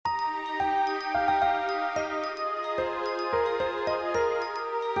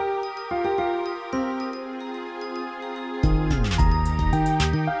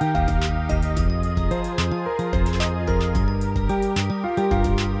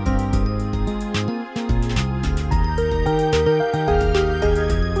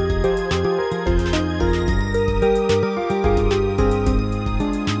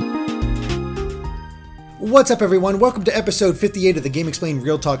What's up, everyone? Welcome to episode 58 of the Game Explained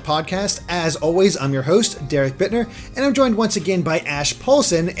Real Talk podcast. As always, I'm your host, Derek Bittner, and I'm joined once again by Ash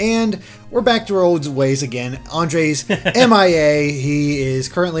Paulson, and we're back to our old ways again. Andre's MIA. He is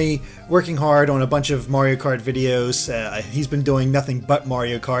currently working hard on a bunch of Mario Kart videos. He's been doing nothing but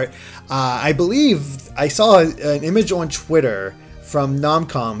Mario Kart. I believe I saw an image on Twitter from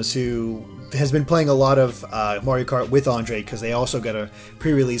Nomcoms, who has been playing a lot of Mario Kart with Andre, because they also got a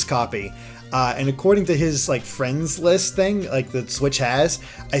pre-release copy. And according to his friends list thing, that Switch has,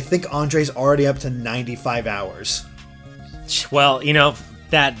 I think Andre's already up to 95 hours. Well,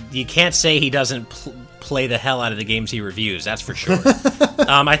 that you can't say he doesn't play the hell out of the games he reviews. That's for sure.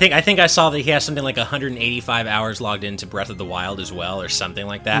 I think I saw that he has something like 185 hours logged into Breath of the Wild as well, or something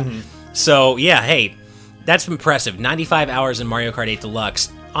like that. Mm-hmm. So yeah, hey, that's impressive. 95 hours in Mario Kart 8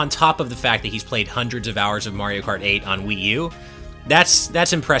 Deluxe, on top of the fact that he's played hundreds of hours of Mario Kart 8 on Wii U.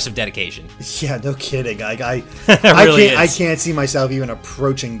 That's impressive dedication. Yeah, no kidding. I can't see myself even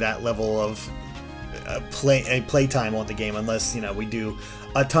approaching that level of playtime on the game unless we do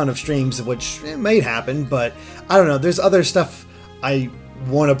a ton of streams, which it may happen. But I don't know. There's other stuff I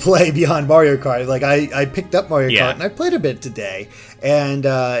want to play beyond Mario Kart. I picked up Mario Kart and I played a bit today, and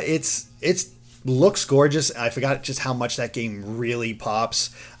it's looks gorgeous. I forgot just how much that game really pops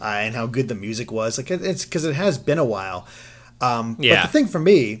and how good the music was. It's because it has been a while. But the thing for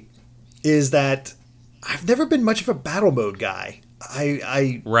me is that I've never been much of a battle mode guy.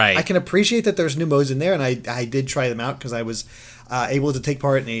 I can appreciate that there's new modes in there, and I did try them out because I was able to take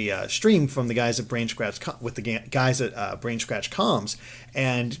part in a stream from the guys at Brain Scratch with the guys at Brain Scratch Comms,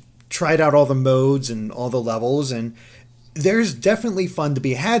 and tried out all the modes and all the levels, and there's definitely fun to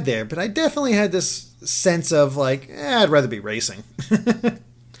be had there. But I definitely had this sense of I'd rather be racing.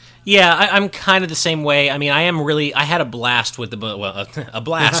 Yeah, I'm kind of the same way. I mean, I had a blast with with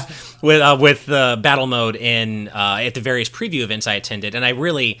the battle mode in at the various preview events I attended, and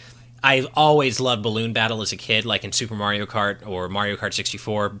I always loved Balloon Battle as a kid, like in Super Mario Kart or Mario Kart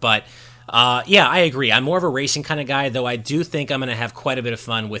 64. But yeah, I agree. I'm more of a racing kind of guy, though I do think I'm going to have quite a bit of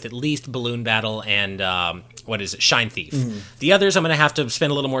fun with at least Balloon Battle and Shine Thief. Mm-hmm. The others I'm going to have to spend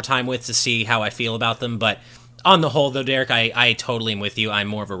a little more time with to see how I feel about them, but on the whole, though, Derek, I totally am with you. I'm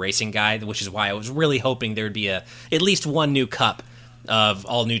more of a racing guy, which is why I was really hoping there would be at least one new cup of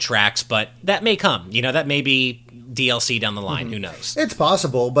all new tracks, but that may come. That may be DLC down the line. Mm-hmm. Who knows? It's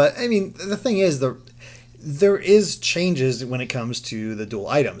possible, but I mean, the thing is, there is changes when it comes to the dual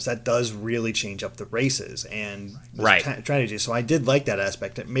items. That does really change up the races and strategy. So I did like that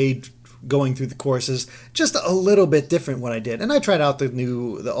aspect. It made going through the courses just a little bit different when I did. And I tried out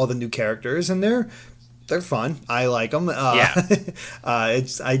all the new characters, and they're fun. I like them. I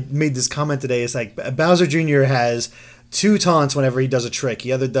made this comment today. It's Bowser Jr. has two taunts whenever he does a trick.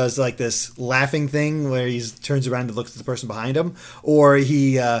 He either does this laughing thing where he turns around to look at the person behind him, or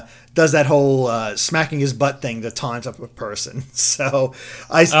he does that whole smacking his butt thing to taunt up a person. So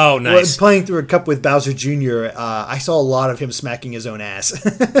nice. Playing through a cup with Bowser Jr., I saw a lot of him smacking his own ass.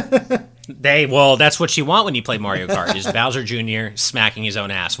 That's what you want when you play Mario Kart, is Bowser Jr. smacking his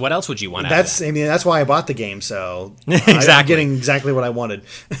own ass. What else would you want out of that? I mean, that's why I bought the game, so exactly. I'm getting exactly what I wanted.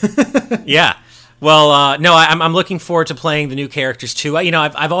 Yeah. Well, no, I'm looking forward to playing the new characters, too.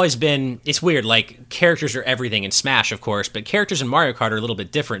 I've always been... It's weird, characters are everything in Smash, of course, but characters in Mario Kart are a little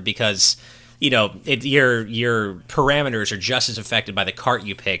bit different because... your parameters are just as affected by the cart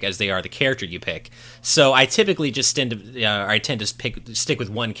you pick as they are the character you pick. So I typically just tend to stick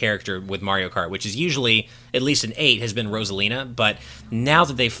with one character with Mario Kart, which is usually, at least in 8, has been Rosalina. But now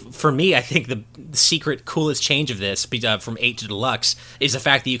that for me, I think the secret coolest change of this from 8 to Deluxe is the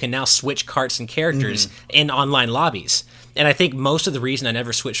fact that you can now switch carts and characters in online lobbies. And I think most of the reason I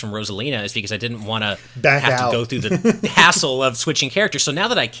never switched from Rosalina is because I didn't want to have to go through the hassle of switching characters. So now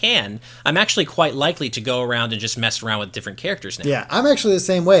that I can, I'm actually quite likely to go around and just mess around with different characters now. Yeah, I'm actually the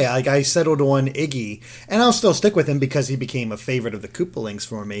same way. I settled on Iggy, and I'll still stick with him because he became a favorite of the Koopalings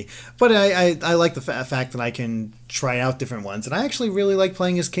for me. But I like the fact that I can try out different ones. And I actually really like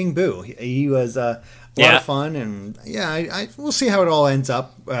playing as King Boo. He was a lot of fun. And we'll see how it all ends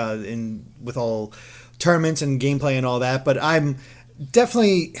up with all tournaments and gameplay and all that, but I'm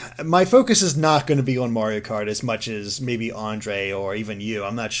definitely, my focus is not going to be on Mario Kart as much as maybe Andre or even you.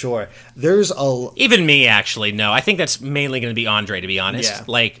 I'm not sure. Even me, actually. No, I think that's mainly going to be Andre, to be honest.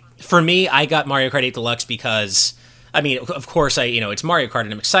 Yeah. For me, I got Mario Kart 8 Deluxe because, I mean, of course, it's Mario Kart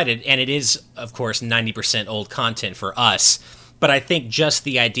and I'm excited, and it is, of course, 90% old content for us. But I think just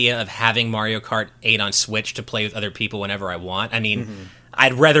the idea of having Mario Kart 8 on Switch to play with other people whenever I want, I mean,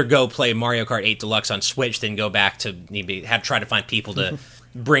 I'd rather go play Mario Kart 8 Deluxe on Switch than go back to try to find people to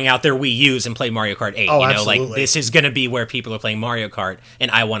bring out their Wii U's and play Mario Kart 8. Oh, you know, absolutely. like this is going to be where people are playing Mario Kart, and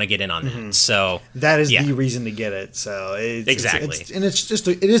I want to get in on that. So that is the reason to get it. So exactly,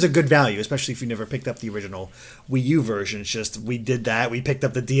 it is a good value, especially if you never picked up the original Wii U version. It's just we did that. We picked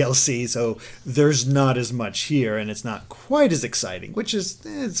up the DLC, so there's not as much here, and it's not quite as exciting, which is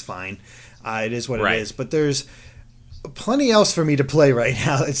it's fine. It is what it is, but there's plenty else for me to play right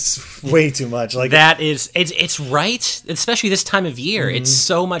now. It's way too much. Like that is, it's right, especially this time of year. It's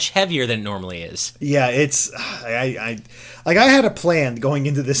so much heavier than it normally is. Yeah, it's I had a plan going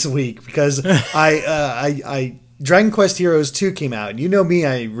into this week because I Dragon Quest Heroes 2 came out, and you know me,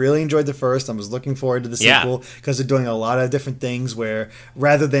 I really enjoyed the first. I was looking forward to the sequel because they're doing a lot of different things where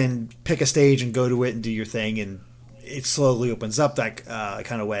rather than pick a stage and go to it and do your thing and it slowly opens up that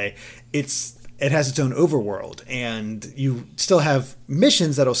kind of way, it has its own overworld, and you still have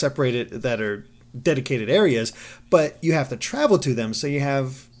missions that'll separate it that are dedicated areas, but you have to travel to them. So you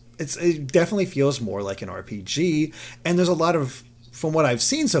have it definitely feels more like an RPG, and there's a lot of, from what I've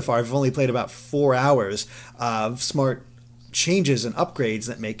seen so far, I've only played about 4 hours of smart changes and upgrades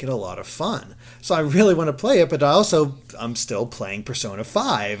that make it a lot of fun. So I really want to play it, but I'm still playing Persona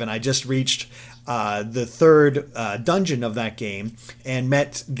 5, and I just reached the third dungeon of that game and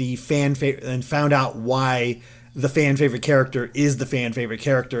met the and found out why the fan favorite character is the fan favorite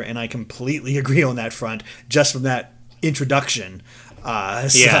character, and I completely agree on that front just from that introduction.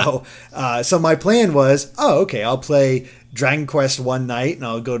 So my plan was, okay, I'll play Dragon Quest one night and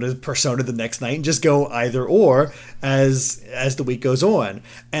I'll go to Persona the next night and just go either or as the week goes on.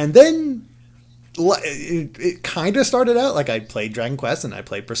 And then it kind of started out like I played Dragon Quest and I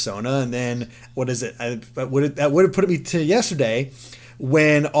played Persona, and then that would have put me to yesterday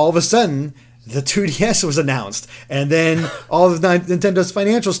when all of a sudden the 2DS was announced, and then all of Nintendo's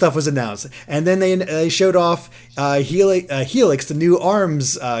financial stuff was announced, and then they showed off Helix, the new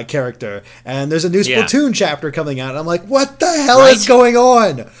ARMS character, and there's a new Splatoon chapter coming out. And I'm like, what the hell is going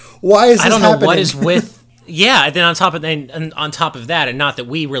on? Why is this happening? I don't know what is with. Yeah, and then on top of that, and not that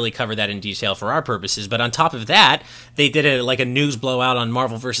we really cover that in detail for our purposes, but on top of that, they did a news blowout on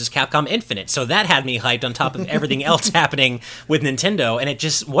Marvel vs. Capcom Infinite. So that had me hyped on top of everything else happening with Nintendo, and it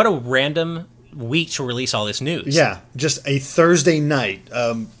just, what a random week to release all this news. Yeah, just a Thursday night.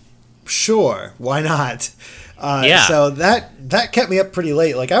 Sure, why not? So that kept me up pretty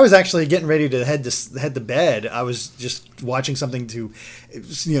late. Like I was actually getting ready to head to bed. I was just watching something to,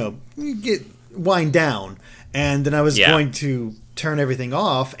 wind down, and then I was going to turn everything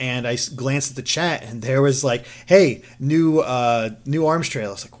off, and I glanced at the chat, and there was like, hey, new ARMS trailer.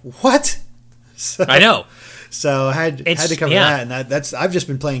 I was like, what? So, I know. So I had to cover that, and that's I've just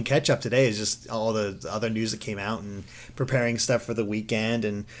been playing catch up today. Is just all the other news that came out and preparing stuff for the weekend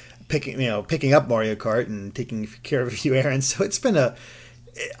and picking up Mario Kart and taking care of a few errands. So it's been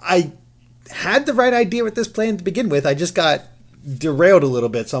I had the right idea with this plan to begin with. I just got derailed a little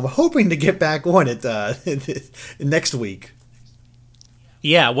bit, so I'm hoping to get back on it next week.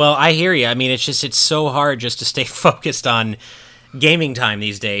 Yeah, well, I hear you. I mean, it's so hard just to stay focused on gaming time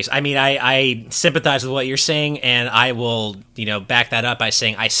these days. I mean, I sympathize with what you're saying, and I will, back that up by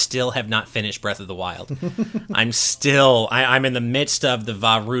saying I still have not finished Breath of the Wild. I'm in the midst of the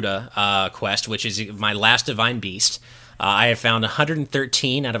Vah Ruta quest, which is my last Divine Beast. I have found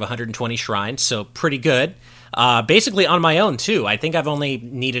 113 out of 120 shrines, so pretty good. Basically on my own, too. I think I've only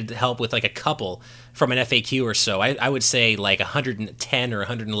needed help with like a couple from an FAQ or so. I would say like 110 or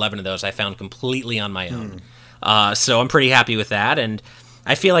 111 of those I found completely on my own. So I'm pretty happy with that, and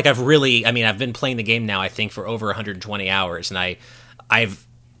I feel like I've been playing the game now, I think, for over 120 hours, and I've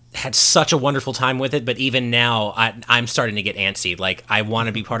had such a wonderful time with it, but even now, I'm starting to get antsy. Like, I want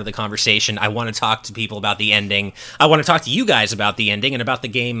to be part of the conversation. I want to talk to people about the ending. I want to talk to you guys about the ending and about the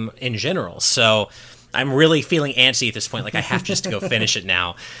game in general, so I'm really feeling antsy at this point. Like, I have just to go finish it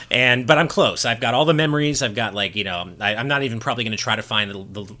now. But I'm close. I've got all the memories. I've got, I'm not even probably going to try to find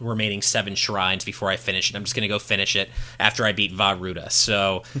the remaining 7 shrines before I finish it. I'm just going to go finish it after I beat Vah Ruta.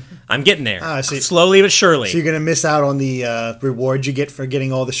 So I'm getting there. Slowly but surely. So you're going to miss out on the reward you get for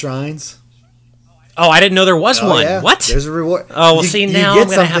getting all the shrines? Oh, I didn't know there was one. Yeah. What? There's a reward. Oh, well, see, now you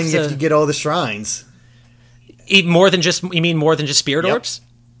get something if you get all the shrines. You mean more than just spirit orbs?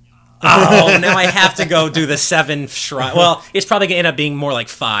 Oh, now I have to go do the 7 shrine. Well, it's probably going to end up being more like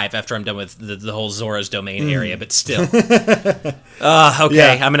 5 after I'm done with the whole Zora's Domain area, but still. Okay,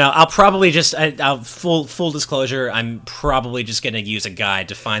 yeah. I'll probably just, full disclosure, I'm probably just going to use a guide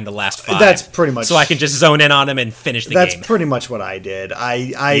to find the last 5. That's pretty much. So I can just zone in on them and finish the game. That's pretty much what I did.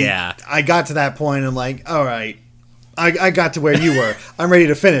 I got to that point, and I'm like, all right, I got to where you were. I'm ready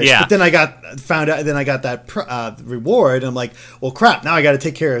to finish. Yeah. But then I got that reward. And I'm like, well, crap. Now I got to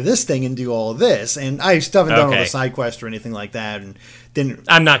take care of this thing and do all of this. And I still haven't done all the side quests or anything like that. And didn't.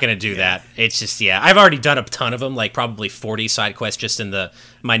 I'm not going to do that. It's just I've already done a ton of them, like probably 40 side quests just in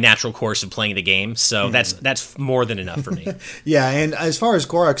my natural course of playing the game. So that's more than enough for me. Yeah. And as far as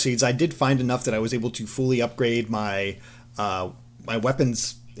Korok seeds, I did find enough that I was able to fully upgrade my my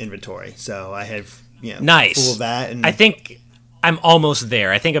weapons inventory. So I have. Nice. Full of that, and I think I'm almost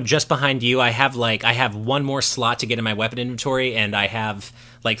there. I think I'm just behind you. I have one more slot to get in my weapon inventory, and I have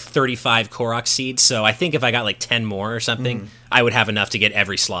like 35 Korok seeds. So I think if I got like 10 more or something, I would have enough to get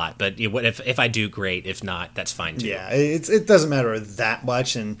every slot. But if I do, great. If not, that's fine too. Yeah, it doesn't matter that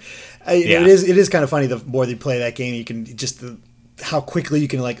much, and it is kind of funny. The more you play that game, you can just. How quickly you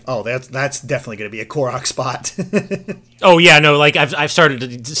can that's definitely going to be a Korok spot. Oh yeah, no, like I've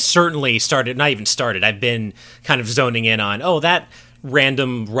certainly started, not even started. I've been kind of zoning in on that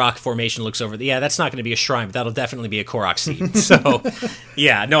random rock formation looks over. That's not going to be a shrine, but that'll definitely be a Korok seed. So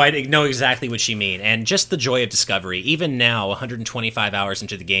yeah, no, I know exactly what you mean, and just the joy of discovery. Even now, 125 hours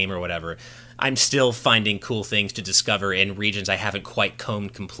into the game or whatever, I'm still finding cool things to discover in regions I haven't quite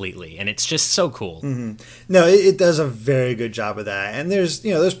combed completely, and it's just so cool. Mm-hmm. No, it does a very good job of that, and there's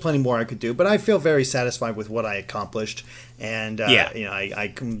plenty more I could do, but I feel very satisfied with what I accomplished, and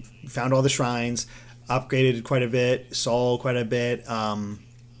I found all the shrines, upgraded quite a bit, saw quite a bit,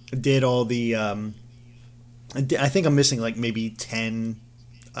 did all the I think I'm missing like maybe 10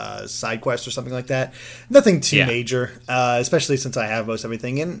 side quests or something like that. Nothing too major, especially since I have most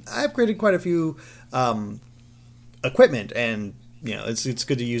everything, and I upgraded quite a few equipment, and it's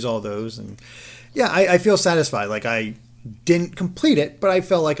good to use all those. And I feel satisfied. Like I didn't complete it, but I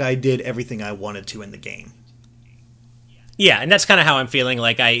felt like I did everything I wanted to in the game. Yeah, and that's kind of how I'm feeling.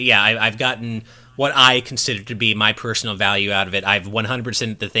 Like I've gotten what I consider to be my personal value out of it. I've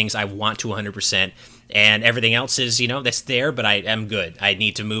 100% the things I want to 100%. And everything else is, that's there, but I am good. I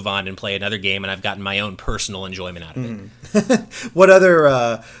need to move on and play another game, and I've gotten my own personal enjoyment out of it. What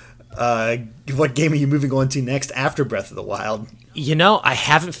other, what game are you moving on to next after Breath of the Wild? I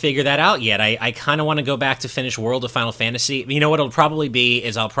haven't figured that out yet. I kind of want to go back to finish World of Final Fantasy. You know what it'll probably be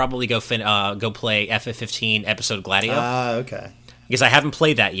is I'll probably go play FF15 Episode Gladio. Okay. Because I haven't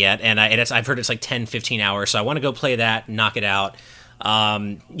played that yet, and I've heard it's like 10, 15 hours, so I want to go play that, knock it out.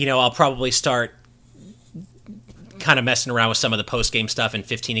 I'll probably start kind of messing around with some of the post-game stuff in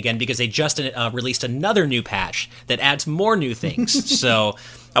 15 again, because they just released another new patch that adds more new things. So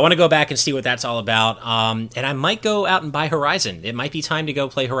I want to go back and see what that's all about. And I might go out and buy Horizon. It might be time to go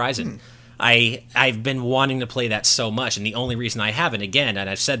play Horizon. I've been wanting to play that so much, and the only reason I haven't, again, and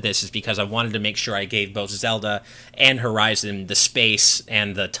I've said this, is because I wanted to make sure I gave both Zelda and Horizon the space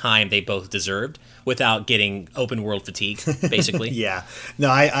and the time they both deserved without getting open world fatigue, basically. Yeah.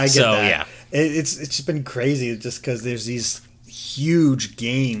 No, I get that. Yeah. It's just been crazy just because there's these huge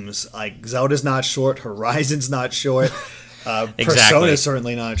games. Like, Zelda's not short, Horizon's not short, Persona's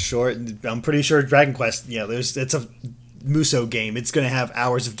certainly not short. I'm pretty sure Dragon Quest, it's a Musou game. It's going to have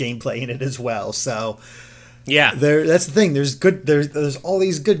hours of gameplay in it as well. So yeah, that's the thing. There's all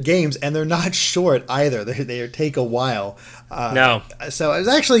these good games, and they're not short either. They take a while. No. So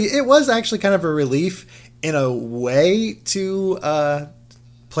it was actually kind of a relief in a way to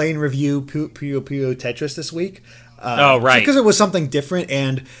play and review Puyo Puyo Tetris this week. Right. Because it was something different,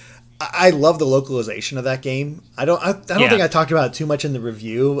 and I love the localization of that game. I don't think I talked about it too much in the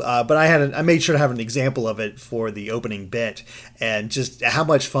review, but I made sure to have an example of it for the opening bit, and just how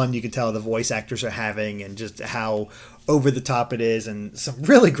much fun you can tell the voice actors are having, and just how over the top it is, and some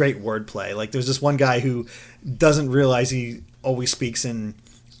really great wordplay. Like, there's this one guy who doesn't realize he always speaks in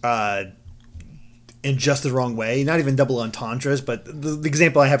just the wrong way, not even double entendres, but the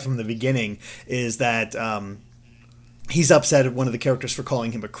example I have from the beginning is that he's upset at one of the characters for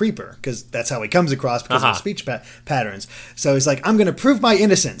calling him a creeper, because that's how he comes across because of speech patterns. So he's like, I'm going to prove my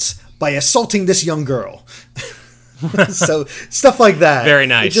innocence by assaulting this young girl. So stuff like that. Very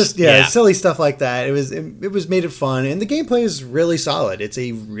nice. Silly stuff like that. It was made it fun, and the gameplay is really solid. It's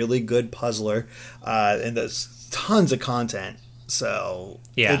a really good puzzler, and there's tons of content. So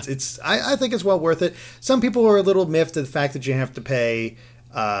yeah, I think it's well worth it. Some people are a little miffed at the fact that you have to pay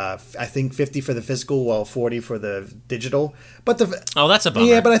I think $50 for the physical, while $40 for the digital. But that's a bummer.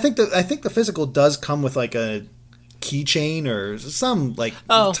 Yeah, but I think the physical does come with like a keychain or some like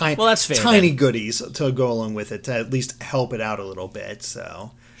tiny goodies to go along with it to at least help it out a little bit.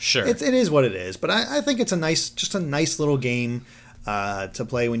 So sure, it is what it is. But I think it's just a nice little game to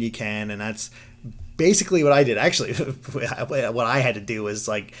play when you can, and that's basically what I did. Actually, what I had to do was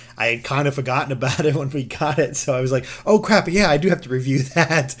like I had kind of forgotten about it when we got it, so I was like, "Oh crap! Yeah, I do have to review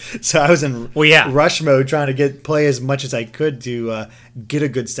that." So I was in rush mode trying to play as much as I could to get a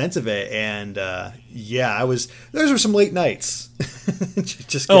good sense of it, and I was. Those were some late nights.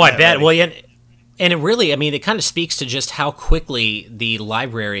 I bet. Ready. Well, yeah. And it really, I mean, it kind of speaks to just how quickly the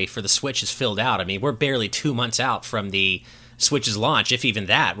library for the Switch is filled out. I mean, we're barely 2 months out from the Switch's launch, if even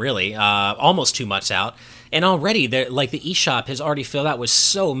that, really. Almost 2 months out. And already, the eShop has already filled out with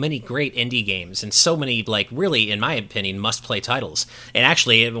so many great indie games and so many, really, in my opinion, must-play titles. And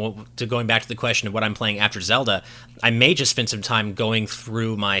actually, going back to the question of what I'm playing after Zelda, I may just spend some time going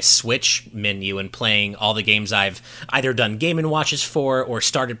through my Switch menu and playing all the games I've either done Game & Watches for or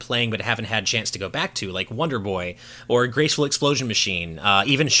started playing but haven't had a chance to go back to, like Wonder Boy or Graceful Explosion Machine,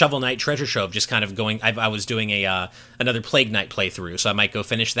 even Shovel Knight Treasure Trove, just kind of going... I was doing another Plague Knight playthrough, so I might go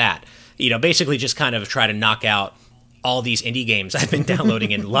finish that. Basically just kind of try to knock out all these indie games I've been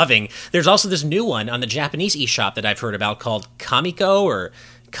downloading and loving. There's also this new one on the Japanese eShop that I've heard about called Kamiko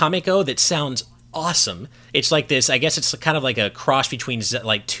that sounds awesome. It's like this, I guess it's kind of like a cross between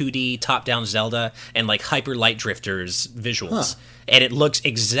 2D top-down Zelda and like Hyper Light Drifters visuals. Huh. And it looks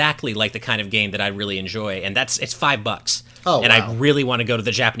exactly like the kind of game that I really enjoy, and it's $5. Oh, and wow. I really want to go to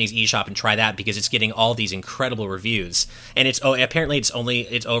the Japanese eShop and try that because it's getting all these incredible reviews. And apparently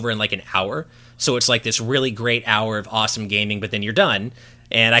it's over in like an hour. So it's like this really great hour of awesome gaming, but then you're done.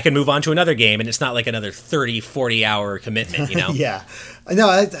 And I can move on to another game, and it's not like another 30, 40-hour commitment, you know? Yeah.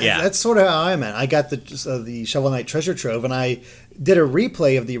 No, that's sort of how I'm at. I got the Shovel Knight Treasure Trove, and I did a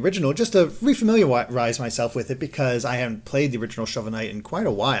replay of the original just to refamiliarize myself with it because I haven't played the original Shovel Knight in quite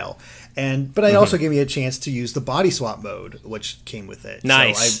a while. But it also gave me a chance to use the body swap mode, which came with it.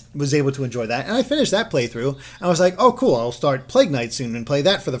 Nice. So I was able to enjoy that. And I finished that playthrough. I was like, oh, cool, I'll start Plague Knight soon and play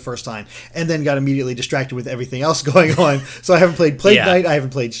that for the first time. And then got immediately distracted with everything else going on. So I haven't played Plague Knight. I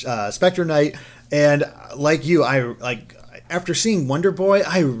haven't played Spectre Knight. And like you, after seeing Wonder Boy,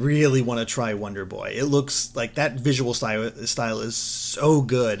 I really want to try Wonder Boy. It looks like that visual style is so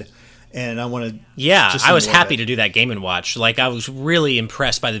good. And I want to... Yeah, I was happy to do that Game & Watch. Like, I was really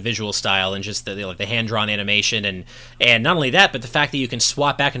impressed by the visual style and just the hand-drawn animation. And not only that, but the fact that you can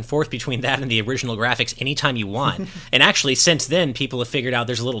swap back and forth between that and the original graphics anytime you want. And actually, since then, people have figured out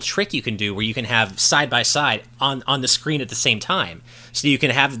there's a little trick you can do where you can have side-by-side on the screen at the same time. So you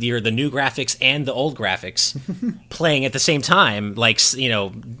can have the new graphics and the old graphics playing at the same time, like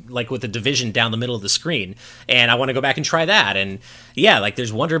with the division down the middle of the screen. And I want to go back and try that. And yeah, like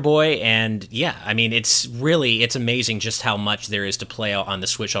there's Wonder Boy, and yeah, I mean, it's amazing just how much there is to play on the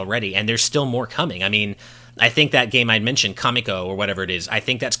Switch already. And there's still more coming. I mean, I think that game I mentioned, Kamiko or whatever it is, I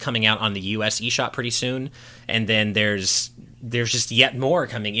think that's coming out on the US eShop pretty soon. And then there's just yet more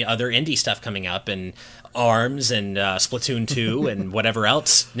coming, other indie stuff coming up, and ARMS and Splatoon 2 and whatever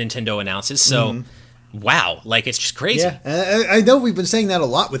else Nintendo announces. So, wow, like it's just crazy. Yeah, I know we've been saying that a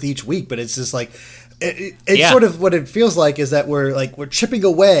lot with each week, but it's just like it's sort of what it feels like is that we're chipping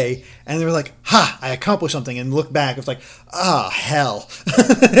away, and they're like, "Ha, I accomplished something," and look back, it's like, "Ah, hell,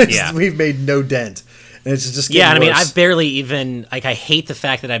 we've made no dent." And it's just and I mean, worse. I've barely even I hate the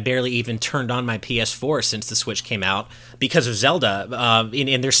fact that I barely even turned on my PS4 since the Switch came out because of Zelda.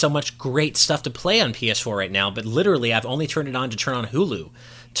 And there's so much great stuff to play on PS4 right now, but literally I've only turned it on to turn on Hulu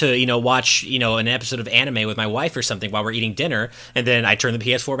to watch an episode of anime with my wife or something while we're eating dinner, and then I turn the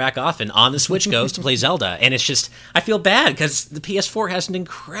PS4 back off and on the Switch goes to play Zelda. And it's just, I feel bad because the PS4 has an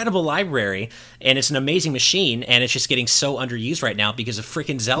incredible library and it's an amazing machine, and it's just getting so underused right now because of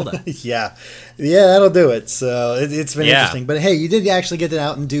freaking Zelda. yeah, that'll do it. So it's been interesting. But hey, you did actually get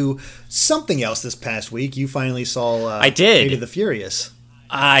out and do something else this past week. You finally saw I did. Fate of the Furious.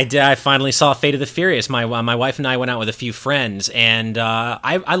 I did. I finally saw Fate of the Furious. My wife and I went out with a few friends, and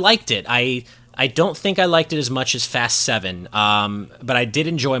I liked it. I don't think I liked it as much as Fast 7, but I did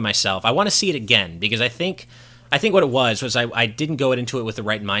enjoy myself. I want to see it again because I think what it was I didn't go into it with the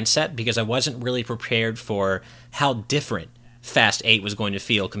right mindset because I wasn't really prepared for how different Fast 8 was going to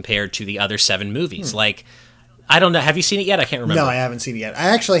feel compared to the other 7 movies. Like, I don't know. Have you seen it yet? I can't remember. No, I haven't seen it yet.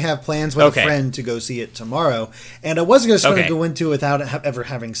 I actually have plans with a friend to go see it tomorrow, and I wasn't just going to go into it without ever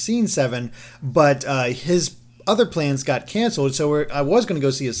having seen 7, but his other plans got canceled, so I was going to go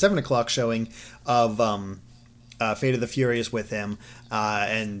see a 7 o'clock showing of Fate of the Furious with him,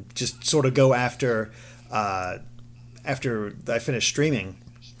 and just sort of go after I finished streaming.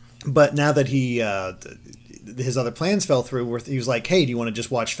 But now that his other plans fell through, he was like, "Hey, do you want to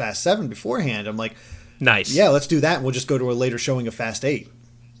just watch Fast 7 beforehand?" I'm like, nice. Yeah, let's do that. And we'll just go to a later showing of Fast 8.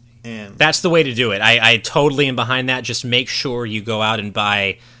 And that's the way to do it. I totally am behind that. Just make sure you go out and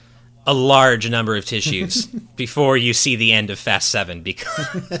buy a large number of tissues before you see the end of Fast 7,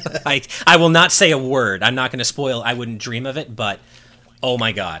 because I will not say a word. I'm not going to spoil. I wouldn't dream of it, but oh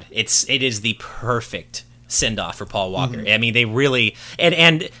my God, it is the perfect send-off for Paul Walker. I mean, they really,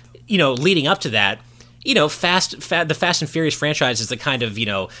 and you know, leading up to that, you know, the Fast and Furious franchise is the kind of, you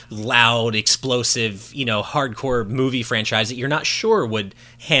know, loud, explosive, you know, hardcore movie franchise that you're not sure would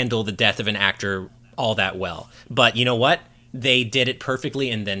handle the death of an actor all that well. But you know what? They did it perfectly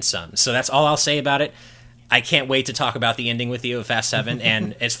and then some. So that's all I'll say about it. I can't wait to talk about the ending with you of Fast 7.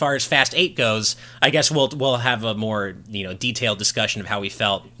 And as far as Fast 8 goes, I guess we'll have a more, you know, detailed discussion of how we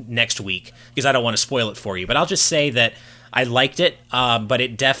felt next week, because I don't want to spoil it for you. But I'll just say that I liked it, but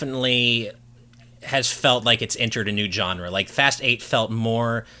it definitely has felt like it's entered a new genre. Like Fast 8 felt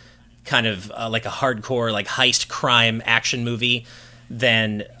more kind of like a hardcore, like heist crime action movie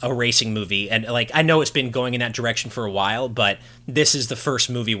than a racing movie. And like, I know it's been going in that direction for a while, but this is the first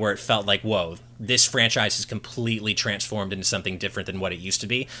movie where it felt like, whoa, this franchise is completely transformed into something different than what it used to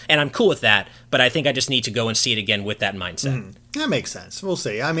be. And I'm cool with that, but I think I just need to go and see it again with that mindset. That makes sense. We'll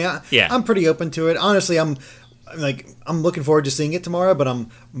see. I mean, I'm pretty open to it. Honestly, I'm looking forward to seeing it tomorrow, but I'm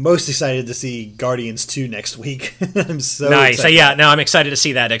most excited to see Guardians 2 next week. I'm so nice. excited. Yeah, no, I'm excited to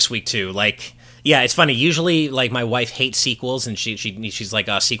see that next week too. Like, yeah, it's funny. Usually, like, my wife hates sequels, and she's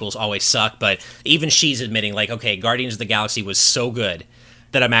like, sequels always suck. But even she's admitting, like, okay, Guardians of the Galaxy was so good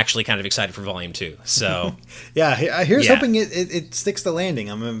that I'm actually kind of excited for Volume 2. So, yeah, here's hoping it sticks the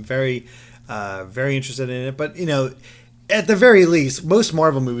landing. I'm very, very interested in it. But, you know, at the very least, most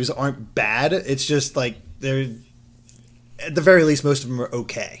Marvel movies aren't bad. It's just, like, they're, at the very least, most of them are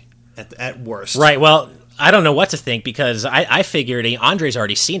okay at worst. Right, well, I don't know what to think, because I figured Andre's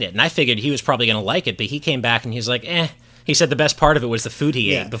already seen it, and I figured he was probably going to like it, but he came back and he's like, He said the best part of it was the food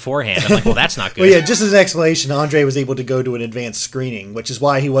he ate beforehand. I'm like, well, that's not good. Well, yeah, just as an explanation, Andre was able to go to an advanced screening, which is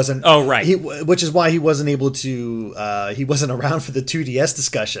why he wasn't. Oh, right. Which is why he wasn't able to. He wasn't around for the 2DS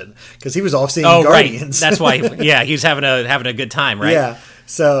discussion, because he was off seeing Guardians. Right. That's why. He was having a good time, right? Yeah.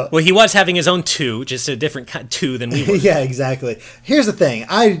 So. Well, he was having his own 2, just a different 2 than we were. Yeah, exactly. Here's the thing.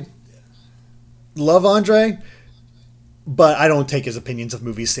 I love Andre, but I don't take his opinions of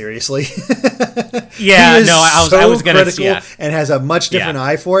movies seriously. Yeah, no, I was going to, and has a much different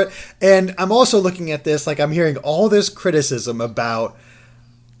eye for it. And I'm also looking at this, like, I'm hearing all this criticism about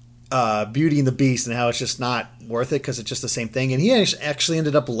Beauty and the Beast and how it's just not worth it because it's just the same thing. And he actually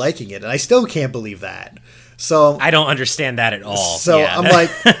ended up liking it, and I still can't believe that. So I don't understand that at all. So I'm like,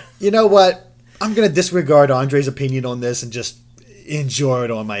 you know what? I'm going to disregard Andre's opinion on this and just enjoy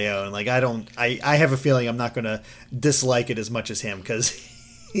it on my own. Like, I have a feeling I'm not going to dislike it as much as him, because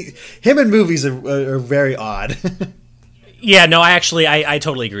him and movies are very odd. Yeah, no, I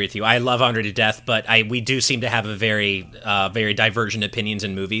totally agree with you. I love Andre to death, but we do seem to have a very divergent opinions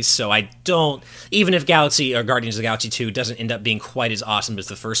in movies. So I don't, even if Guardians of the Galaxy 2 doesn't end up being quite as awesome as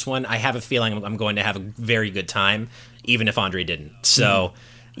the first one, I have a feeling I'm going to have a very good time, even if Andre didn't. So.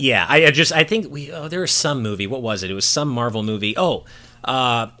 Yeah, I think there was some movie. What was it? It was some Marvel movie.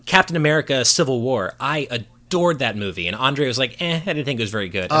 Captain America: Civil War. I adored that movie, and Andre was like, I didn't think it was very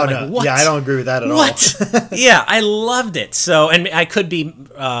good. Oh, no. What? Yeah, I don't agree with that at all. What? Yeah, I loved it. So, and I could be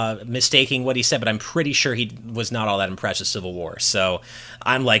mistaking what he said, but I'm pretty sure he was not all that impressed with Civil War. So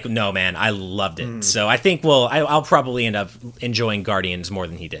I'm like, no, man, I loved it. So I think I'll probably end up enjoying Guardians more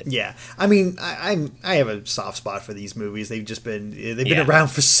than he did. Yeah, I mean, I have a soft spot for these movies. They've been around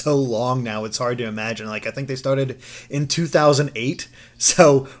for so long now. It's hard to imagine. Like, I think they started in 2008.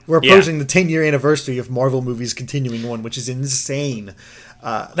 So we're approaching the 10-year anniversary of Marvel movies continuing on, which is insane.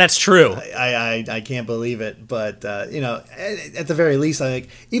 That's true. I can't believe it. But, you know, at the very least,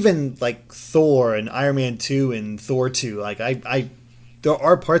 even like Thor and Iron Man 2 and Thor 2, like there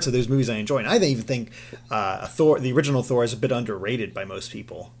are parts of those movies I enjoy. And I even think the original Thor is a bit underrated by most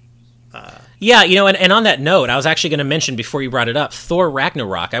people. Yeah, you know, and on that note, I was actually going to mention before you brought it up, Thor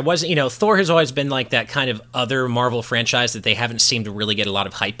Ragnarok. Thor has always been like that kind of other Marvel franchise that they haven't seemed to really get a lot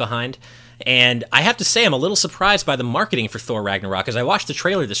of hype behind. And I have to say, I'm a little surprised by the marketing for Thor Ragnarok, as I watched the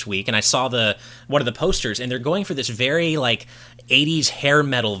trailer this week and I saw one of the posters, and they're going for this very like 80s hair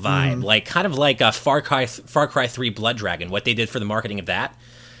metal vibe, like kind of like a Far Cry 3 Blood Dragon, what they did for the marketing of that.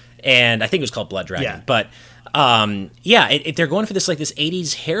 And I think it was called Blood Dragon, but they're going for this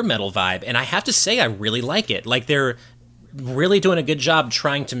 80s hair metal vibe, and I have to say I really like it. Like, they're really doing a good job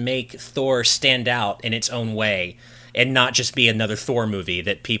trying to make Thor stand out in its own way and not just be another Thor movie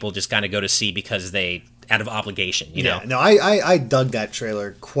that people just kind of go to see because they out of obligation, you know. No, I dug that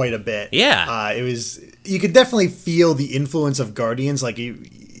trailer quite a bit. Yeah. You could definitely feel the influence of Guardians, like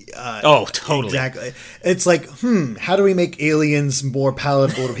Oh, totally. Exactly. It's like, how do we make aliens more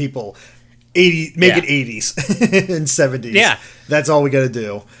palatable to people? Make it 80s and 70s. Yeah. That's all we got to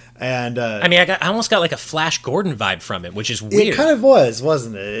do. And I mean, I almost got like a Flash Gordon vibe from it, which is weird. It kind of was,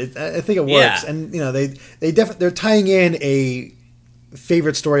 wasn't it? I think it works. Yeah. And, they're tying in a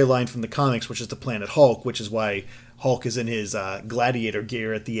favorite storyline from the comics, which is the Planet Hulk, which is why Hulk is in his gladiator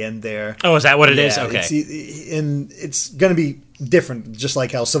gear at the end there. Oh, is that what it is? Okay. It's going to be different, just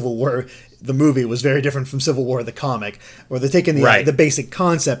like how Civil War, the movie, was very different from Civil War, the comic, where they're taking the basic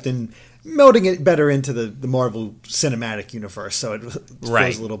concept and melding it better into the Marvel Cinematic Universe, so it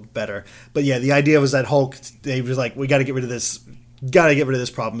feels a little better. But yeah, the idea was that Hulk, they was like, we got to get rid of this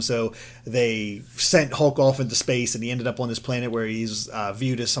problem, so they sent Hulk off into space, and he ended up on this planet where he's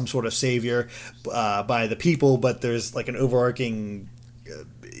viewed as some sort of savior by the people, but there's like an overarching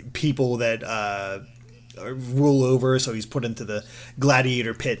people that rule over, so he's put into the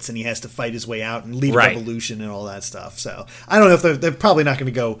gladiator pits, and he has to fight his way out and lead a revolution and all that stuff. So I don't know if they're probably not going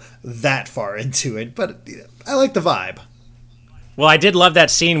to go that far into it, but I like the vibe. Well, I did love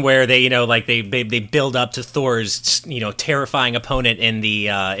that scene where they, they build up to Thor's, terrifying opponent in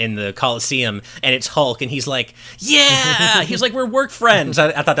the Colosseum, and it's Hulk, and he's like, yeah, he's like, we're work friends.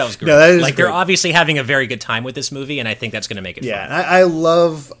 I thought that was great. No, that is great. They're obviously having a very good time with this movie, and I think that's going to make it fun. Yeah, I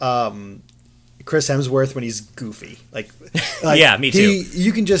love Chris Hemsworth when he's goofy. Like yeah, me too.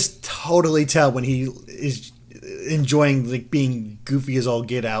 You can just totally tell when he is enjoying like being goofy as all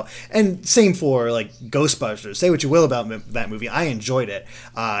get out. And same for like Ghostbusters. Say what you will about that movie, I enjoyed it.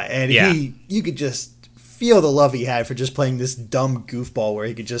 And you could just feel the love he had for just playing this dumb goofball where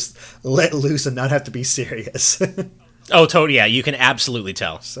he could just let loose and not have to be serious. Oh, totally. Yeah, you can absolutely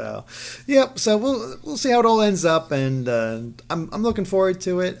tell. So, yep. So we'll see how it all ends up, and I'm looking forward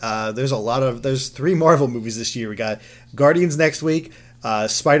to it. There's 3 Marvel movies this year. We got Guardians next week,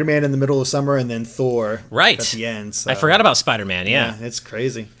 Spider-Man in the middle of summer, and then Thor at the end. So, I forgot about Spider-Man. Yeah, it's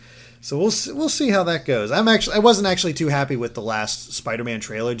crazy. So we'll see how that goes. I wasn't actually too happy with the last Spider-Man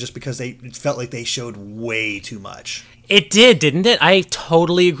trailer just because it felt like they showed way too much. It did, didn't it? I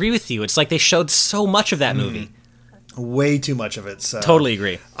totally agree with you. It's like they showed so much of that movie. Way too much of it. So totally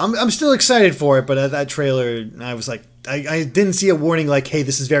agree. I'm still excited for it, but at that trailer, I was like, I didn't see a warning like, hey,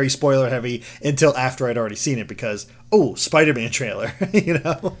 this is very spoiler heavy until after I'd already seen it because, Spider-Man trailer,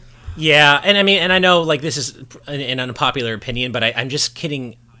 Yeah, and I mean, and I know like this is an unpopular opinion, but I'm just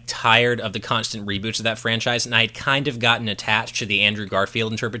getting tired of the constant reboots of that franchise, and I had kind of gotten attached to the Andrew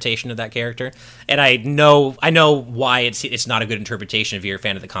Garfield interpretation of that character, and I know why it's not a good interpretation if you're a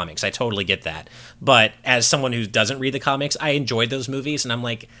fan of the comics. I totally get that, but as someone who doesn't read the comics, I enjoyed those movies, and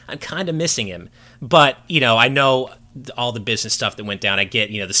I'm kind of missing him. But I know all the business stuff that went down. I get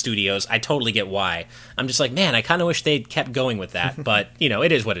the studios. I totally get why. I'm just like, man, I kind of wish they'd kept going with that, but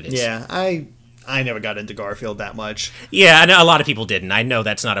it is what it is. Yeah, I never got into Garfield that much. Yeah, I know a lot of people didn't. I know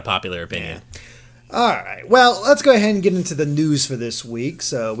that's not a popular opinion. Yeah. All right. Well, let's go ahead and get into the news for this week.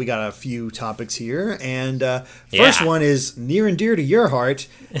 So we got a few topics here. And first one is near and dear to your heart.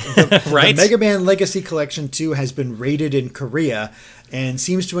 The Mega Man Legacy Collection 2 has been rated in Korea and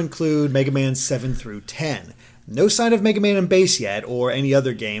seems to include Mega Man 7 through 10. No sign of Mega Man in base yet or any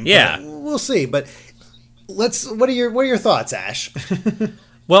other game. Yeah. We'll see. But what are your thoughts, Ash?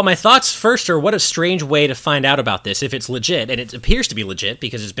 Well, my thoughts first are what a strange way to find out about this if it's legit, and it appears to be legit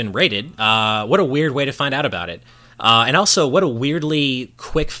because it's been rated. What a weird way to find out about it. And also, what a weirdly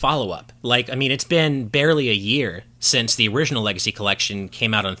quick follow-up. Like, I mean, it's been barely a year since the original Legacy Collection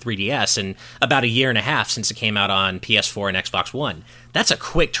came out on 3DS, and about a year and a half since it came out on PS4 and Xbox One. That's a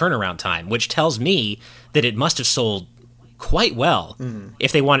quick turnaround time, which tells me that it must have sold quite well.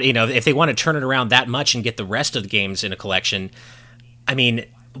 If they want, if they want to turn it around that much and get the rest of the games in a collection. I mean,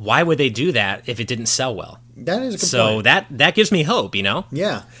 why would they do that if it didn't sell well? That is a good point. So that gives me hope,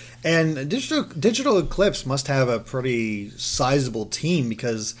 Yeah. And Digital Eclipse must have a pretty sizable team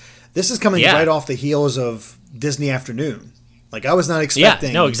because this is coming right off the heels of Disney Afternoon. Like, I was not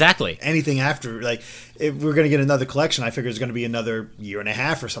expecting anything after. Like, if we're going to get another collection, I figured it's going to be another year and a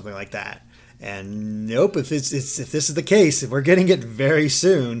half or something like that. And nope, if this is the case, if we're getting it very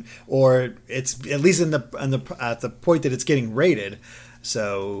soon, or it's at least at the point that it's getting rated.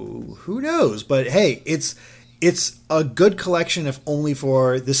 So who knows? But hey, it's a good collection, if only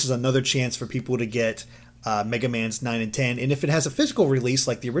for this is another chance for people to get Mega Man's 9 and 10. And if it has a physical release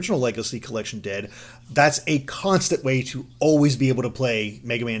like the original Legacy Collection did, that's a constant way to always be able to play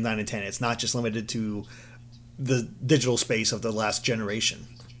Mega Man 9 and 10. It's not just limited to the digital space of the last generation.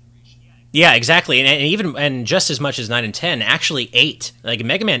 Yeah, exactly, and just as much as 9 and 10, actually 8. Like,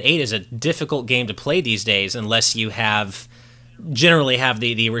 Mega Man 8 is a difficult game to play these days unless you have generally have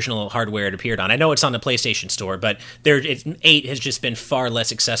the original hardware it appeared on. I know it's on the PlayStation Store, but 8 has just been far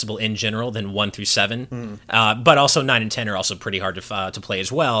less accessible in general than 1 through 7. But also 9 and 10 are also pretty hard to play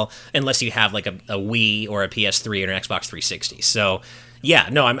as well, unless you have like a Wii or a PS3 or an Xbox 360. So yeah,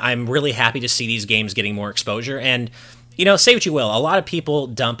 no, I'm really happy to see these games getting more exposure. And say what you will, a lot of people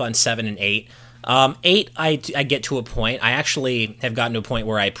dump on 7 and 8. 8, I get to a point. I actually have gotten to a point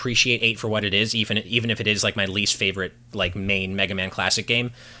where I appreciate 8 for what it is, even if it is like my least favorite like main Mega Man Classic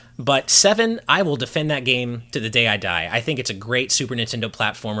game. But 7, I will defend that game to the day I die. I think it's a great Super Nintendo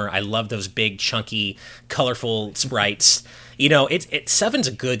platformer. I love those big, chunky, colorful sprites. 7's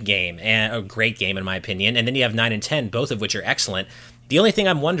a good game, and a great game in my opinion. And then you have 9 and 10, both of which are excellent. The only thing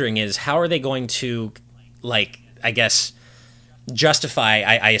I'm wondering is how are they going to, justify,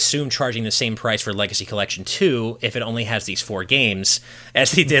 I assume, charging the same price for Legacy Collection 2 if it only has these 4 games,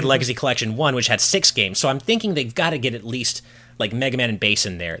 as they did Legacy Collection 1, which had 6 games. So I'm thinking they've got to get at least like Mega Man and Bass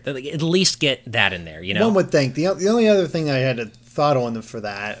in there. At least get that in there, One would think. The only other thing I had a thought on them for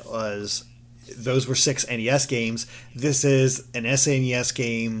that was those were 6 NES games. This is an SNES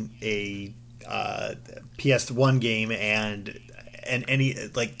game, a PS1 game, and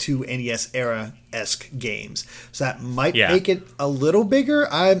two NES era-esque games. So that might make it a little bigger.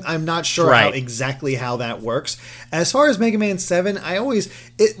 I'm not sure exactly how that works. As far as Mega Man 7,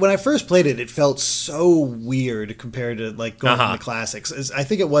 when I first played it, it felt so weird compared to like going from the classics. I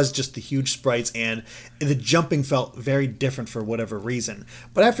think it was just the huge sprites, and the jumping felt very different for whatever reason.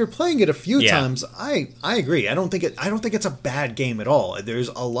 But after playing it a few times, I agree. I don't think it's a bad game at all. There's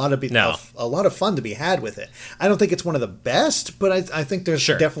a lot of fun to be had with it. I don't think it's one of the best, but I think there's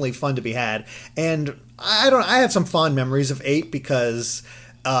definitely fun to be had. And I have some fond memories of 8 because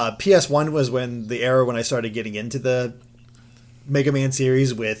PS1 was the era when I started getting into the Mega Man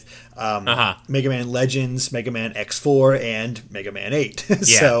series with Mega Man Legends, Mega Man X4, and Mega Man 8.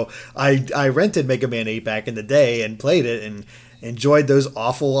 So I rented Mega Man 8 back in the day and played it and enjoyed those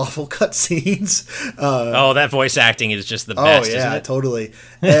awful cutscenes. That voice acting is just the best, isn't it? Totally.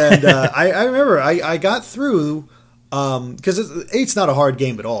 And I remember I got through, because 8's not a hard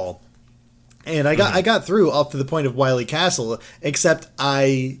game at all. And I got through up to the point of Wily Castle, except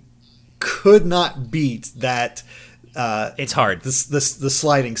I could not beat that. It's hard. The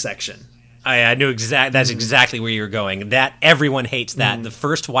sliding section. I knew that's exactly where you were going. That everyone hates that. The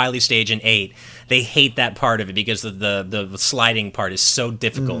first Wily stage in 8, they hate that part of it because the sliding part is so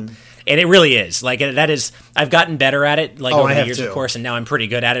difficult. And it really is. Like that is. I've gotten better at it over the years, of course, and now I'm pretty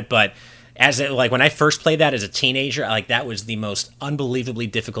good at it. But when I first played that as a teenager, that was the most unbelievably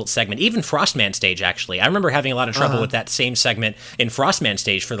difficult segment. Even Frostman stage, actually. I remember having a lot of trouble with that same segment in Frostman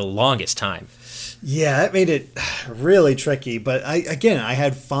stage for the longest time. Yeah, that made it really tricky. But I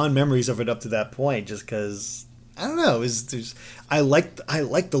had fond memories of it up to that point, just because I don't know. I like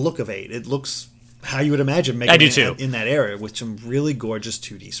the look of 8. It looks how you would imagine Mega Man in that era, with some really gorgeous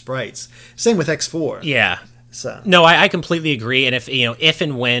 2D sprites. Same with X4. Yeah. So. No, I completely agree. And if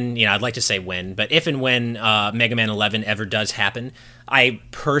and when, I'd like to say when, but if and when Mega Man 11 ever does happen, I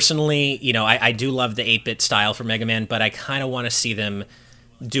personally, I do love the 8-bit style for Mega Man, but I kind of want to see them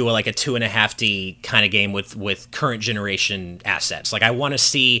do a 2.5D kind of game with current generation assets. I want to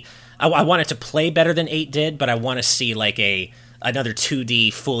see, I want it to play better than 8 did, but I want to see another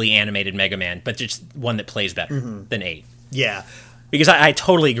 2D fully animated Mega Man, but just one that plays better than 8. Yeah. Because I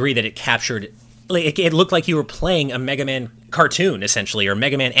totally agree that it captured... It looked like you were playing a Mega Man cartoon, essentially, or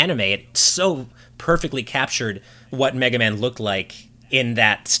Mega Man anime. It so perfectly captured what Mega Man looked like in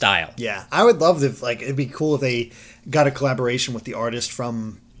that style. Yeah, I would love if it'd be cool if they got a collaboration with the artist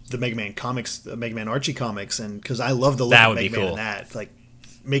from the Mega Man comics, the Mega Man Archie comics, and because I love the look of Mega Man in that.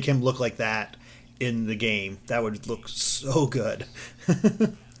 Make him look like that in the game. That would look so good.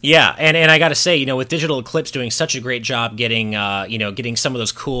 Yeah, and I got to say, with Digital Eclipse doing such a great job getting some of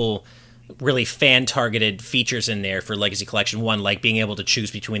those cool, really fan-targeted features in there for Legacy Collection 1, like being able to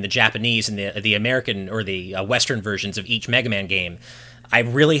choose between the Japanese and the American or the Western versions of each Mega Man game. I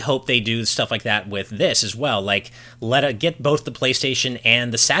really hope they do stuff like that with this as well. Get both the PlayStation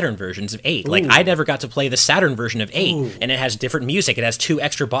and the Saturn versions of 8. Ooh. I never got to play the Saturn version of 8, Ooh. And it has different music. It has 2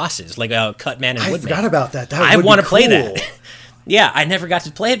 extra bosses, Cutman and Woodman. I forgot about that. I want to play that. Yeah, I never got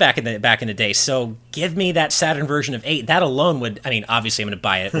to play it back in the day, so give me that Saturn version of 8. That alone would, obviously I'm going to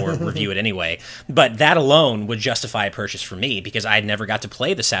buy it or review it anyway, but that alone would justify a purchase for me because I never got to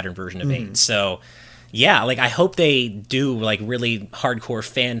play the Saturn version of 8. So, yeah, I hope they do, really hardcore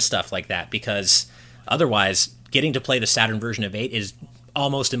fan stuff like that, because otherwise, getting to play the Saturn version of 8 is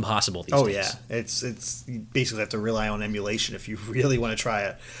almost impossible these days. Oh, yeah. It's you basically have to rely on emulation if you really want to try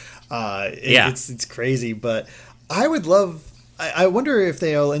it. It's crazy, but I would love... I wonder if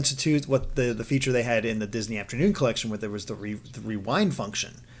they'll institute what the feature they had in the Disney Afternoon Collection, where there was the rewind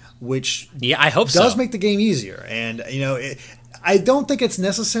function, which I hope does make the game easier. And I don't think it's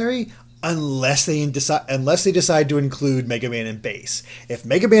necessary unless they decide to include Mega Man and Bass. If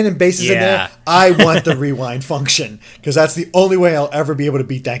Mega Man and Bass is in there, I want the rewind function, because that's the only way I'll ever be able to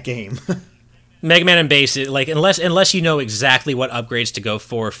beat that game. Mega Man and Bass, like unless you know exactly what upgrades to go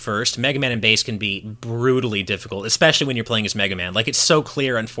for first, Mega Man and Bass can be brutally difficult, especially when you're playing as Mega Man. Like, it's so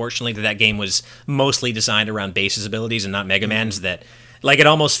clear, unfortunately, that game was mostly designed around Bass's abilities and not Mega Man's, that like it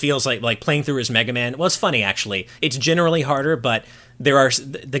almost feels like playing through as Mega Man. Well, it's funny actually. It's generally harder, but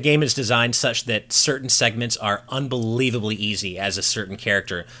the game is designed such that certain segments are unbelievably easy as a certain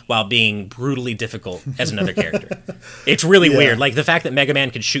character while being brutally difficult as another character. It's really weird. Like, the fact that Mega Man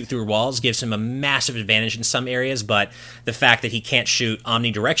can shoot through walls gives him a massive advantage in some areas, but the fact that he can't shoot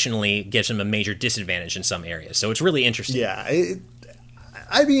omnidirectionally gives him a major disadvantage in some areas. So it's really interesting. Yeah,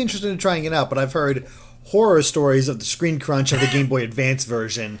 I'd be interested in trying it out, but I've heard horror stories of the screen crunch of the Game Boy Advance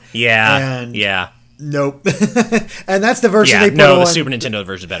version. Nope. And that's the version they put on... the Super Nintendo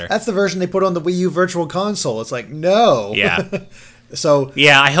version is better. That's the version they put on the Wii U Virtual Console. It's like, no. Yeah. So...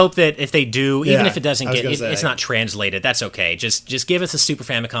 Yeah, I hope that if they do, even if it doesn't it's not translated, that's okay. Just give us a Super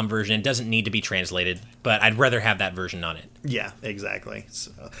Famicom version. It doesn't need to be translated, but I'd rather have that version on it. Yeah, exactly.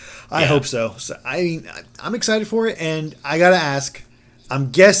 So I hope so. So I'm excited for it, and I gotta ask,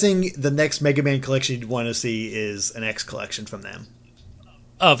 I'm guessing the next Mega Man collection you'd want to see is an X collection from them.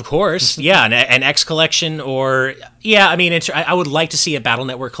 Of course, yeah, an X collection, or I mean, I would like to see a Battle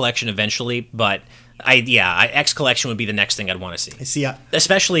Network collection eventually, but X collection would be the next thing I'd want to see.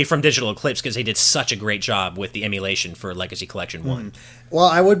 Especially from Digital Eclipse, because they did such a great job with the emulation for Legacy Collection 1. Well,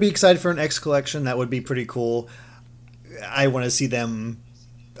 I would be excited for an X collection. That would be pretty cool. I want to see them.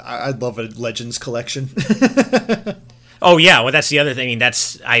 I'd love a Legends collection. Oh yeah, well that's the other thing. I mean,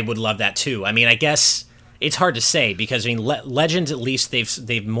 I would love that too. I mean, I guess. It's hard to say, because I mean, Legends, at least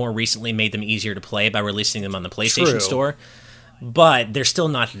they've more recently made them easier to play by releasing them on the PlayStation Store, but they're still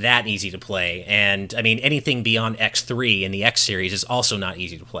not that easy to play. And I mean, anything beyond X3 in the X series is also not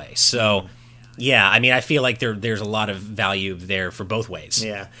easy to play. So, yeah, I mean, I feel like there's a lot of value there for both ways.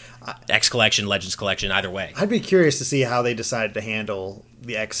 Yeah, X Collection, Legends Collection, either way. I'd be curious to see how they decided to handle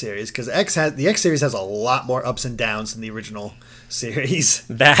the X series, because the X series has a lot more ups and downs than the original series.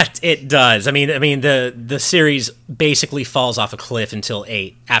 That it does. I mean the series basically falls off a cliff until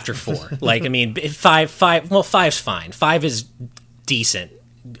 8 after 4. Like, I mean, 5 well, 5's fine. 5 is decent.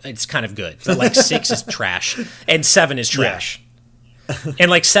 It's kind of good. But like 6 is trash, and 7 is trash.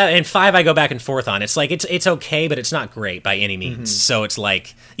 And like 7 and 5 I go back and forth on. It's like it's okay, but it's not great by any means. So it's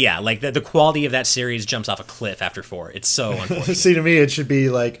like, like the quality of that series jumps off a cliff after 4. It's so unfortunate. See, to me it should be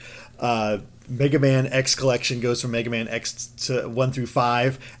like Mega Man X collection goes from Mega Man X to 1 through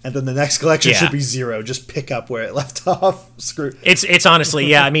 5, and then the next collection should be 0. Just pick up where it left off. Screw. It's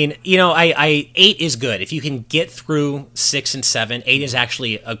honestly, I mean, I 8 is good. If you can get through 6 and 7, 8 is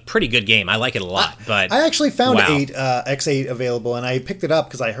actually a pretty good game. I like it a lot. But I actually found X8 available, and I picked it up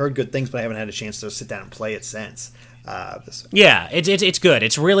because I heard good things, but I haven't had a chance to sit down and play it since. It's good.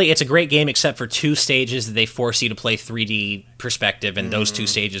 It's a great game, except for 2 stages that they force you to play 3D perspective, and those 2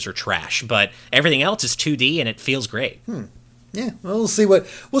 stages are trash. But everything else is 2D, and it feels great. Yeah, well, we'll see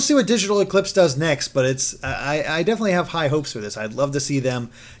what Digital Eclipse does next. But I definitely have high hopes for this. I'd love to see them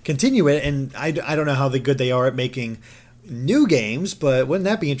continue it, and I don't know how good they are at making new games, but wouldn't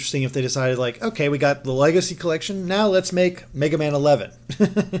that be interesting if they decided, like, okay, we got the Legacy Collection, now let's make Mega Man 11.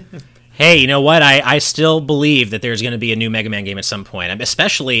 Hey, you know what? I still believe that there's going to be a new Mega Man game at some point.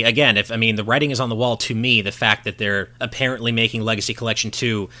 Especially, again, the writing is on the wall to me, the fact that they're apparently making Legacy Collection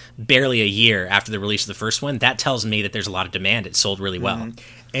 2 barely a year after the release of the first one, that tells me that there's a lot of demand. It sold really well.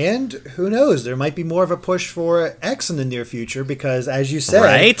 And who knows, there might be more of a push for X in the near future, because, as you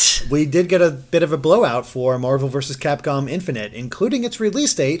said, we did get a bit of a blowout for Marvel vs. Capcom Infinite, including its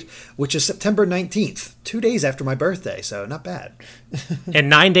release date, which is September 19th, 2 days after my birthday, so not bad. And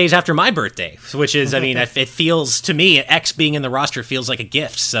 9 days after my birthday, which is, it feels, to me, X being in the roster feels like a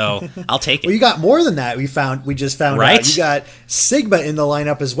gift, so I'll take it. Well, you got more than that, we just found out. You got Sigma in the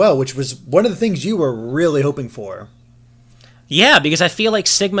lineup as well, which was one of the things you were really hoping for. Yeah, because I feel like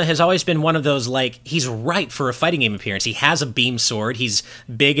Sigma has always been one of those, like, he's right for a fighting game appearance. He has a beam sword. He's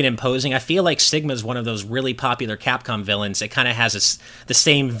big and imposing. I feel like Sigma's one of those really popular Capcom villains that kind of has the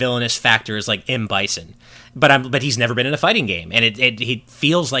same villainous factor as, like, M. Bison. But he's never been in a fighting game, and he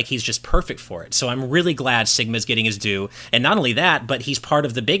feels like he's just perfect for it. So I'm really glad Sigma's getting his due. And not only that, but he's part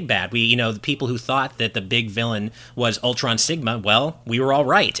of the big bad. The people who thought that the big villain was Ultron Sigma, well, we were all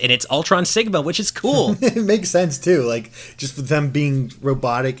right. And it's Ultron Sigma, which is cool. It makes sense, too. Like, just with them being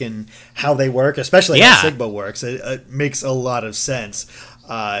robotic and how they work, especially how Sigma works, it makes a lot of sense.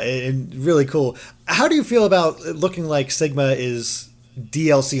 And really cool. How do you feel about it looking like Sigma is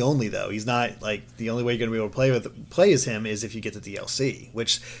DLC only, though? He's not like the only way you're going to be able to play as him is if you get the DLC,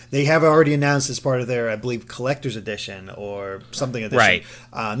 which they have already announced as part of their, I believe, collector's edition or something edition. Right.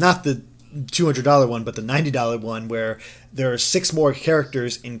 Not the $200 one, but the $90 one, where there are 6 more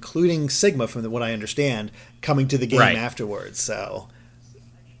characters, including Sigma, from what I understand, coming to the game afterwards. So,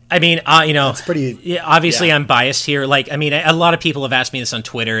 I mean, it's pretty. Obviously, I'm biased here. Like, I mean, a lot of people have asked me this on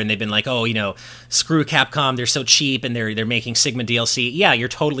Twitter, and they've been like, "Oh, screw Capcom. They're so cheap, and they're making Sigma DLC." Yeah, you're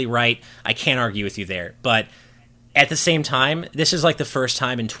totally right. I can't argue with you there, but at the same time, this is like the first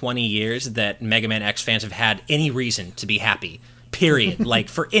time in 20 years that Mega Man X fans have had any reason to be happy. Period. Like,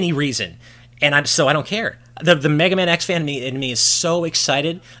 for any reason. And I don't care. The Mega Man X fan in me is so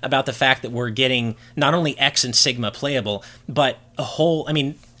excited about the fact that we're getting not only X and Sigma playable, but a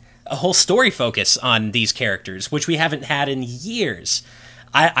whole story focus on these characters, which we haven't had in years.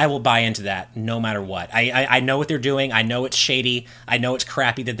 I will buy into that no matter what. I know what they're doing. I know it's shady. I know it's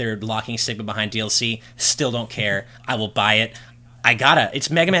crappy that they're locking Sigma behind DLC. Still don't care. I will buy it. It's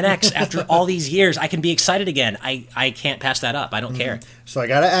Mega Man X. After all these years, I can be excited again. I can't pass that up. I don't care. So I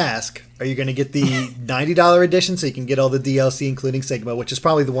gotta ask, are you going to get the $90 edition so you can get all the DLC, including Sigma, which is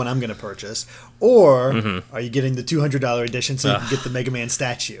probably the one I'm going to purchase? Or are you getting the $200 edition so you can get the Mega Man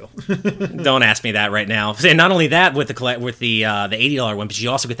statue? Don't ask me that right now. And not only that, with the $80 one, but you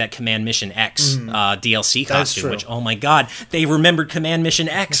also get that Command Mission X DLC costume, which, oh my god, they remembered Command Mission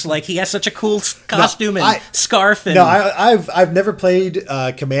X. Like, he has such a cool costume and scarf. And... No, I've never played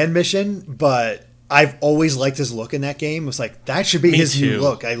Command Mission, but I've always liked his look in that game. It was like, that should be his new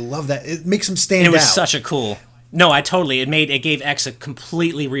look. I love that. It makes him stand out. It was such a cool... No, it gave X a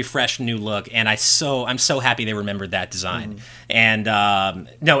completely refreshed new look, and I'm so happy they remembered that design. And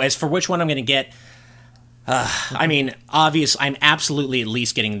as for which one I'm going to get, I mean, I'm absolutely at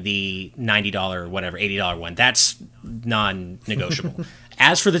least getting the $90 or whatever, $80 one. That's non-negotiable.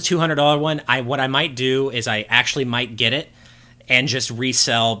 As for the $200 one, what I might do is I actually might get it and just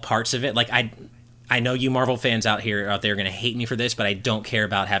resell parts of it. Like, I know you Marvel fans out there are going to hate me for this, but I don't care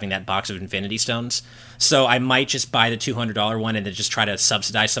about having that box of Infinity Stones. So I might just buy the $200 one and then just try to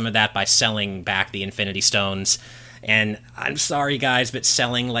subsidize some of that by selling back the Infinity Stones. And I'm sorry, guys, but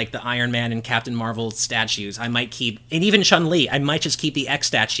selling like the Iron Man and Captain Marvel statues, I might keep, and even Chun-Li, I might just keep the X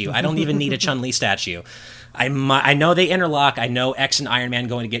statue. I don't even need a Chun-Li statue. I know they interlock. I know X and Iron Man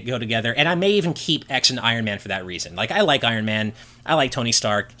go together, and I may even keep X and Iron Man for that reason. Like, I like Iron Man. I like Tony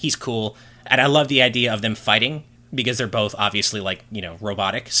Stark. He's cool. And I love the idea of them fighting because they're both obviously, like,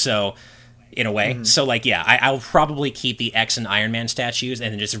 robotic. So, in a way. So, like, yeah, I'll probably keep the X and Iron Man statues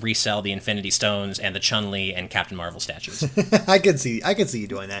and then just resell the Infinity Stones and the Chun-Li and Captain Marvel statues. I could see you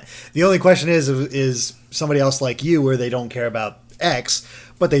doing that. The only question is somebody else like you where they don't care about X,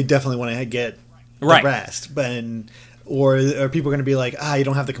 but they definitely want to get the rest. Or are people going to be like, you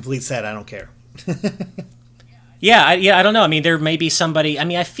don't have the complete set, I don't care. Yeah, I don't know. I mean, there may be somebody... I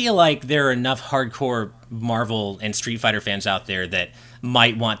mean, I feel like there are enough hardcore Marvel and Street Fighter fans out there that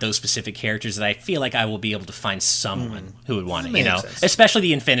might want those specific characters that I feel like I will be able to find someone who would want it, Sense. Especially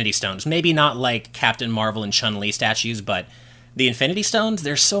the Infinity Stones. Maybe not like Captain Marvel and Chun-Li statues, but the Infinity Stones,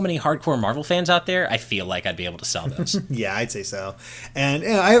 there's so many hardcore Marvel fans out there, I feel like I'd be able to sell those. Yeah, I'd say so. And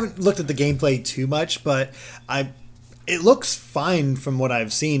I haven't looked at the gameplay too much, but it looks fine from what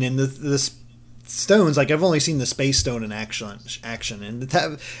I've seen, and the stones, like, I've only seen the Space Stone in action, and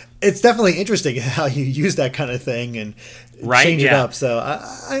it's definitely interesting how you use that kind of thing and change it up. So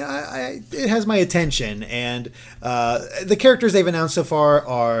it has my attention, and the characters they've announced so far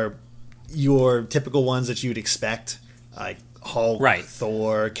are your typical ones that you'd expect, like Hulk,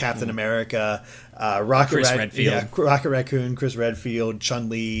 Thor, Captain America, Rocket Raccoon, Chris Redfield,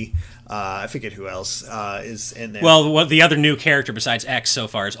 Chun-Li. I forget who else is in there. Well, the other new character besides X so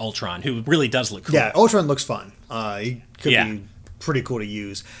far is Ultron, who really does look cool. Yeah, Ultron looks fun. He could be pretty cool to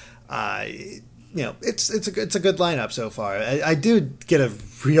use. It's a good lineup so far. I do get a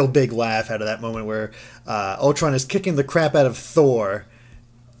real big laugh out of that moment where Ultron is kicking the crap out of Thor,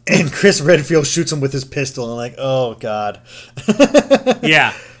 and Chris Redfield shoots him with his pistol, and I'm like, oh god.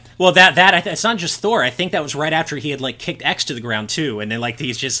 Yeah. Well, that it's not just Thor. I think that was right after he had, like, kicked X to the ground too, and then, like,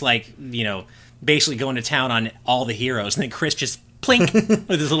 he's just, like, basically going to town on all the heroes, and then Chris just plink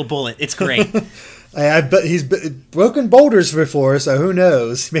with his little bullet. It's great. I bet he's broken boulders before, so who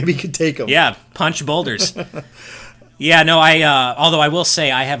knows? Maybe he could take them. Yeah, punch boulders. Yeah, no, although I will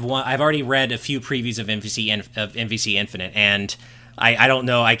say I've already read a few previews of MVC Infinite, and I don't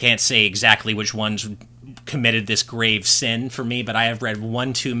know. I can't say exactly which ones committed this grave sin for me, but I have read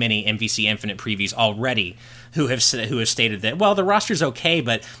one too many MVC Infinite previews already who have stated that, well, the roster's okay,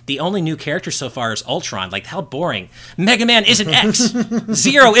 but the only new character so far is Ultron. Like, how boring. Mega Man isn't X.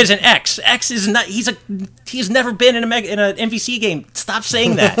 Zero isn't X. X is not. He's never been in an MVC game. Stop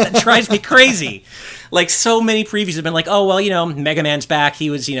saying that. That drives me crazy. Like, so many previews have been like, oh, well, Mega Man's back. He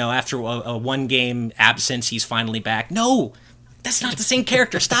was, after a one-game absence, he's finally back. No, that's not the same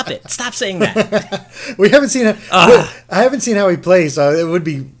character. Stop it. Stop saying that. We haven't seen it. I haven't seen how he plays, so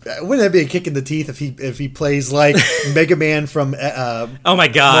wouldn't that be a kick in the teeth if he plays like Mega Man from oh my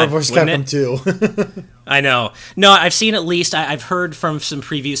God, Marvel vs. Capcom 2? I know. No, I've seen at least, I've heard from some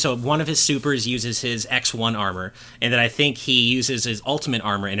previews, so one of his supers uses his X1 armor, and then I think he uses his ultimate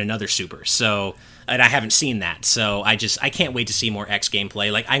armor in another super, so, and I haven't seen that, so I can't wait to see more X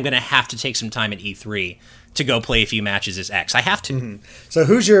gameplay. Like, I'm going to have to take some time at E3 to go play a few matches as X. I have to. Mm-hmm. So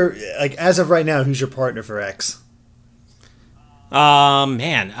who's your, as of right now, who's your partner for X?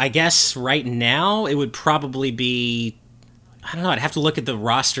 Man, I guess right now it would probably be, I don't know, I'd have to look at the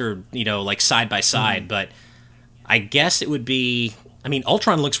roster, side by side, but I guess it would be,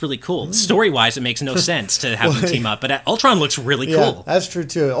 Ultron looks really cool. Story-wise, it makes no sense to have them team up, but Ultron looks really cool. That's true,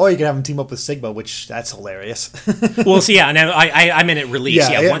 too. Or you can have them team up with Sigma, which, that's hilarious. Well, so and I'm in it release.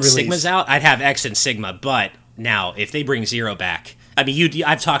 Once release. Sigma's out, I'd have X and Sigma, but now, if they bring Zero back,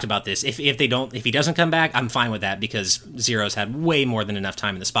 I've talked about this. If he doesn't come back, I'm fine with that because Zero's had way more than enough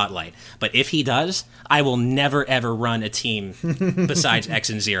time in the spotlight. But if he does, I will never ever run a team besides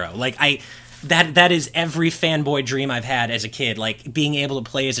X and Zero. That is every fanboy dream I've had as a kid. Like being able to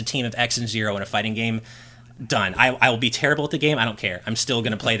play as a team of X and Zero in a fighting game. Done. I will be terrible at the game. I don't care. I'm still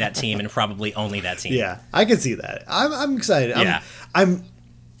going to play that team and probably only that team. Yeah, I can see that. I'm excited. Yeah. I'm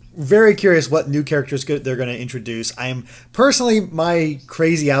very curious what new characters they're going to introduce. I'm personally, my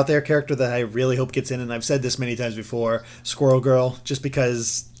crazy out there character that I really hope gets in, and I've said this many times before, Squirrel Girl, just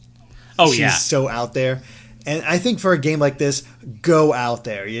because she's so out there. And I think for a game like this, go out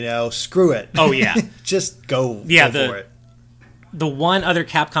there, screw it. Oh, yeah. Just go for it. The one other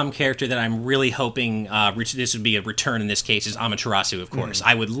Capcom character that I'm really hoping this would be a return in this case is Amaterasu, of course.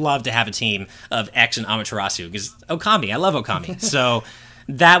 I would love to have a team of X and Amaterasu, because Okami, I love Okami. So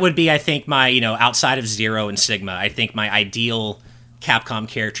that would be, I think, my, outside of Zero and Sigma, I think my ideal Capcom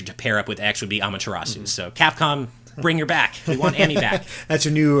character to pair up with X would be Amaterasu. So Capcom, bring her back. We want Amy back. That's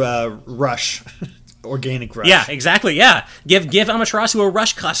your new Rush. Organic Rush. Yeah, exactly, yeah. Give Amaterasu a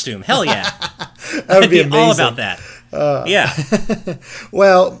Rush costume. Hell yeah. That would be amazing. All about that. Yeah.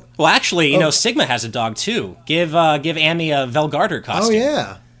 Well, actually, Sigma has a dog too. Give Amy a Velgarder costume. Oh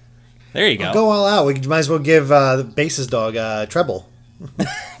yeah. There you go. Go all out. We might as well give the Base's dog Treble.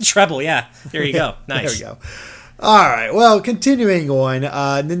 Treble, yeah. There you go. Nice. There we go. All right. Well, continuing on,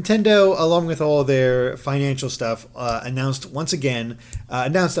 Nintendo, along with all their financial stuff, announced that once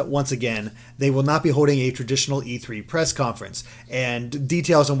again they will not be holding a traditional E3 press conference, and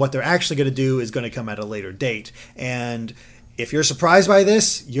details on what they're actually going to do is going to come at a later date. And if you're surprised by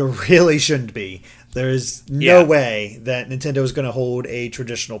this, you really shouldn't be. There's no way that Nintendo is going to hold a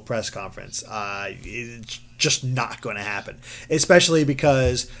traditional press conference. It's just not going to happen, especially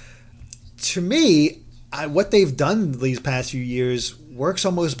because, to me, what they've done these past few years works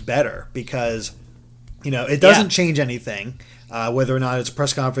almost better because, it doesn't change anything, whether or not it's a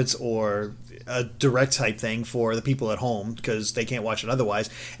press conference or a direct type thing for the people at home because they can't watch it otherwise.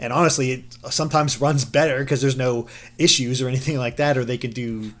 And honestly, it sometimes runs better because there's no issues or anything like that, or they can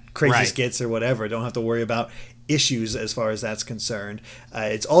do crazy skits or whatever. Don't have to worry about issues as far as that's concerned.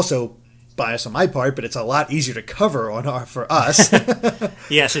 It's also bias on my part, but it's a lot easier to cover for us.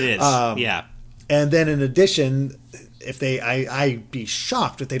 Yes, it is. Yeah. And then in addition, if I'd be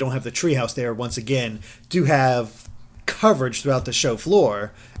shocked if they don't have the Treehouse there once again to have coverage throughout the show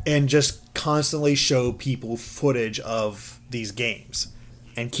floor and just constantly show people footage of these games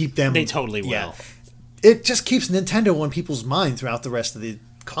and keep them. They totally will. Yeah, it just keeps Nintendo on people's mind throughout the rest of the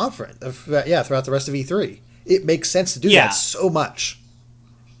conference. Throughout the rest of E3, it makes sense to do that so much.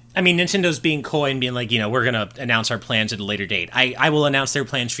 Nintendo's being coy and being like, we're going to announce our plans at a later date. I will announce their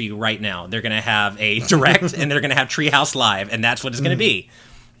plans for you right now. They're going to have a Direct, and they're going to have Treehouse Live, and that's what it's going to be.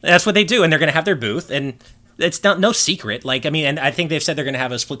 That's what they do, and they're going to have their booth, and it's no secret. And I think they've said they're going to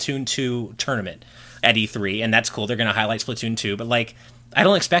have a Splatoon 2 tournament at E3, and that's cool. They're going to highlight Splatoon 2, but, I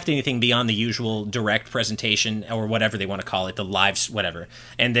don't expect anything beyond the usual Direct presentation or whatever they want to call it, the lives, whatever.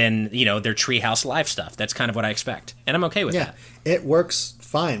 And then, their Treehouse Live stuff. That's kind of what I expect. And I'm okay with that. It works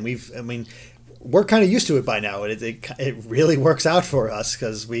fine. we're kind of used to it by now. It really works out for us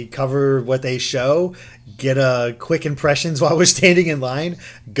because we cover what they show, get a quick impressions while we're standing in line,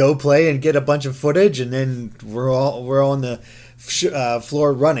 go play and get a bunch of footage, and then we're on the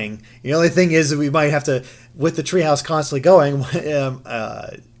floor running. The only thing is that we might have to, with the treehouse constantly going,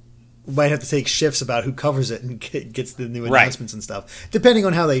 we might have to take shifts about who covers it and gets the new announcements and stuff, depending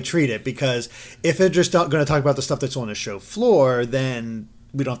on how they treat it. Because if they're just not going to talk about the stuff that's on the show floor, then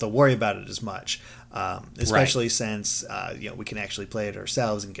we don't have to worry about it as much, especially since we can actually play it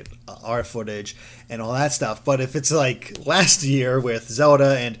ourselves and get our footage and all that stuff. But if it's like last year with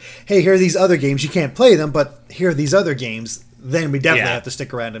Zelda and, hey, here are these other games, you can't play them, but here are these other games, then we definitely have to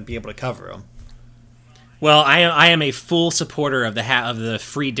stick around and be able to cover them. Well, I am a full supporter of the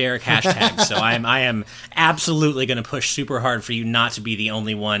free Derek hashtag, so I am absolutely going to push super hard for you not to be the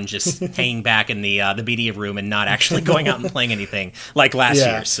only one just hanging back in the media room and not actually going out and playing anything like last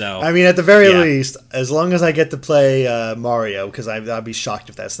year. So I mean, at the very least, as long as I get to play Mario, because I'll be shocked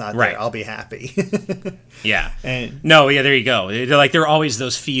if that's not there, I'll be happy. Yeah. There you go. There are always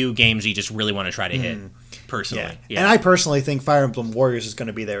those few games you just really want to try to hit. Personally, and I personally think Fire Emblem Warriors is going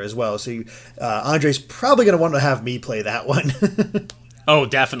to be there as well. So Andre's probably going to want to have me play that one. Oh,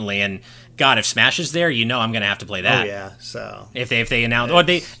 definitely. And God, if Smash is there, I'm going to have to play that. Oh yeah. So if they announce, or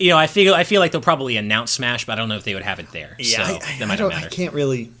they, I feel like they'll probably announce Smash, but I don't know if they would have it there. Yeah, so that might not matter.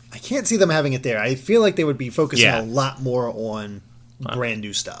 I can't see them having it there. I feel like they would be focusing a lot more on brand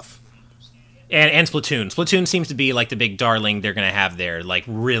new stuff. And Splatoon. Splatoon seems to be like the big darling they're going to have there, like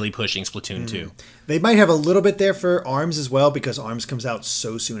really pushing Splatoon 2. They might have a little bit there for ARMS as well, because ARMS comes out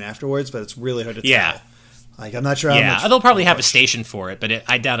so soon afterwards, but it's really hard to tell. Like, I'm not sure how much. They'll probably have a station for it, but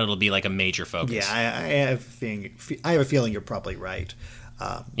I doubt it'll be like a major focus. Yeah, I have a feeling you're probably right.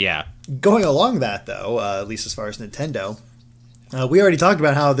 Yeah. Going along that, though, at least as far as Nintendo, we already talked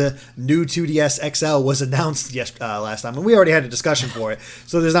about how the new 2DS XL was announced last time, and we already had a discussion for it,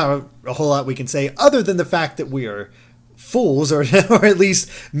 so there's not a whole lot we can say other than the fact that we are fools, or at least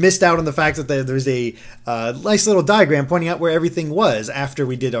missed out on the fact that there's a nice little diagram pointing out where everything was after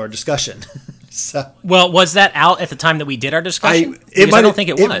we did our discussion. So, well, was that out at the time that we did our discussion? I don't think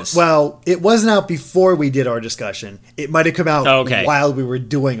it was. Well, it wasn't out before we did our discussion. It might have come out while we were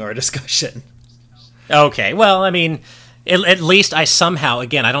doing our discussion. Okay, well, I mean, at least I somehow,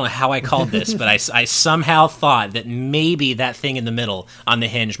 again, I don't know how I called this, but I somehow thought that maybe that thing in the middle on the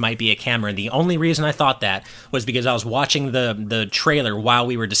hinge might be a camera. And the only reason I thought that was because I was watching the trailer while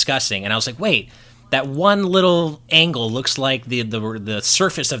we were discussing, and I was like, wait, that one little angle looks like the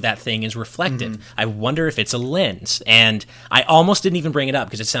surface of that thing is reflective. Mm-hmm. I wonder if it's a lens. And I almost didn't even bring it up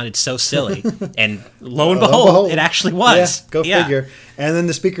because it sounded so silly. And lo and behold, it actually was. Yeah, go figure. And then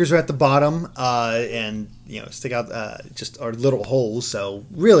the speakers are at the bottom and stick out just our little holes. So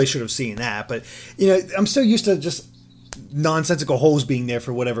really should have seen that. But I'm so used to just nonsensical holes being there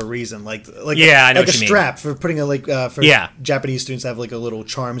for whatever reason, like a strap for putting Japanese students have like a little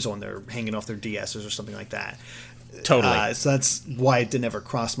charms on their hanging off their DSs or something like that. Totally. So that's why it didn't ever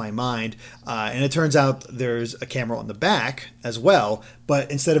cross my mind. And it turns out there's a camera on the back as well, but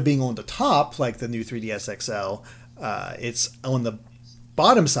instead of being on the top like the new 3DS XL, it's on the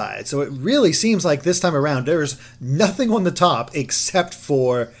bottom side. So it really seems like this time around there's nothing on the top except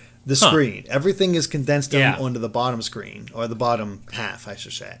for the screen. Everything is condensed down onto the bottom screen, or the bottom half, I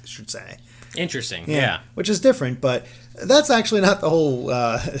should say. Interesting. Yeah. Which is different, but that's actually not the whole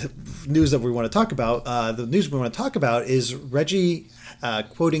news that we want to talk about. The news we want to talk about is Reggie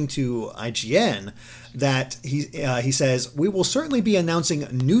quoting to IGN that he says, "We will certainly be announcing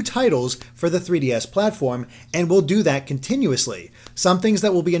new titles for the 3DS platform, and we'll do that continuously. Some things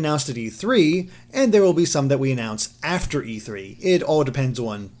that will be announced at E3, and there will be some that we announce after E3. It all depends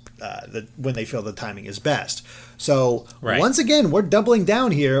on when they feel the timing is best." So once again, we're doubling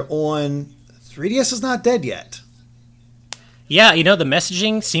down here on 3DS is not dead yet. Yeah, the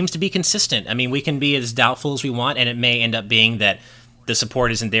messaging seems to be consistent. I mean, we can be as doubtful as we want, and it may end up being that the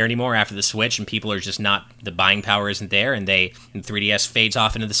support isn't there anymore after the Switch, and people are just not, the buying power isn't there, and 3DS fades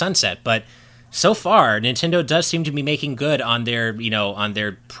off into the sunset. But so far, Nintendo does seem to be making good on their, I don't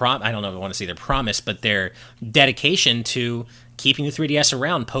know if I want to say their promise, but their dedication to keeping the 3DS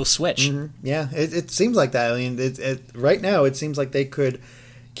around post-Switch. Mm-hmm. Yeah, it seems like that. I mean, right now it seems like they could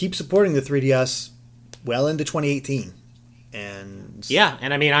keep supporting the 3DS well into 2018. And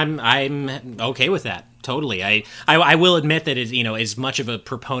I mean, I'm okay with that. Totally. I will admit that as much of a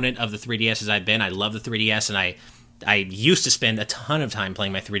proponent of the 3DS as I've been, I love the 3DS, and I used to spend a ton of time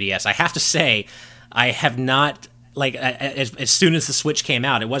playing my 3DS. I have to say, I have not, as soon as the Switch came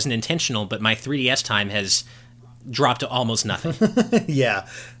out, it wasn't intentional, but my 3DS time has dropped to almost nothing. Yeah.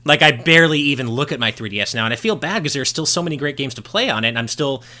 Like, I barely even look at my 3DS now, and I feel bad because there's still so many great games to play on it, and I'm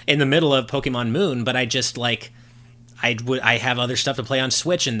still in the middle of Pokemon Moon, but I just, like, I have other stuff to play on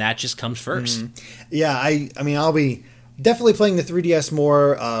Switch, and that just comes first. Yeah, I mean, I'll be definitely playing the 3DS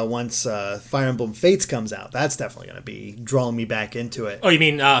more once Fire Emblem Fates comes out. That's definitely going to be drawing me back into it. Oh, you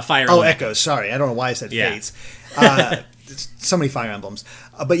mean Fire Emblem Echoes. Sorry, I don't know why I said Yeah. Fates. So many Fire Emblems.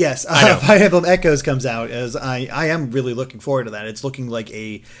 But yes, Fire Emblem Echoes comes out, as I am really looking forward to that. It's looking like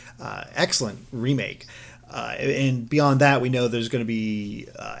a excellent remake. And beyond that, we know there's going to be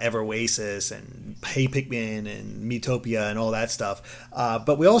Ever Oasis and Hey Pikmin and Miitopia and all that stuff.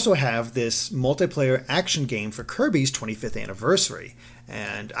 But we also have this multiplayer action game for Kirby's 25th anniversary.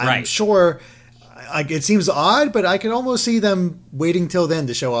 And I'm sure it seems odd, but I could almost see them waiting till then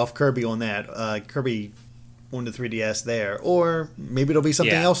to show off Kirby on that. Kirby on the 3DS there. Or maybe it'll be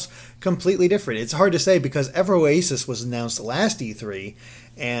something else completely different. It's hard to say because Ever Oasis was announced last E3,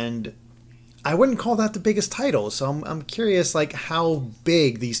 and I wouldn't call that the biggest title, so I'm curious like how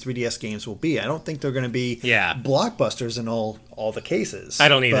big these 3DS games will be. I don't think they're going to be blockbusters in all the cases. I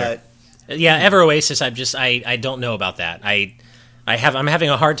don't either. But, Ever Oasis, I don't know about that. I'm having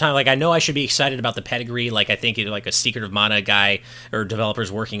a hard time. Like, I know I should be excited about the pedigree. Like, I think like a Secret of Mana guy or developers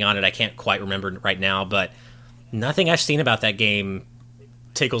working on it. I can't quite remember right now, but nothing I've seen about that game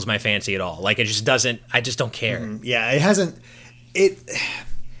tickles my fancy at all. Like, it just doesn't. I just don't care. Yeah, it hasn't.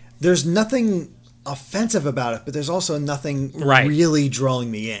 There's nothing offensive about it, but there's also nothing really drawing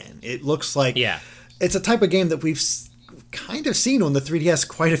me in. It looks like it's a type of game that we've kind of seen on the 3DS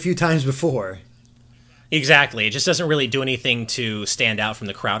quite a few times before. Exactly. It just doesn't really do anything to stand out from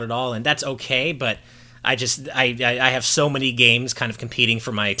the crowd at all, and that's okay, but I have so many games kind of competing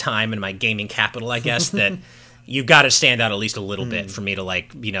for my time and my gaming capital, I guess, that you've got to stand out at least a little bit for me to,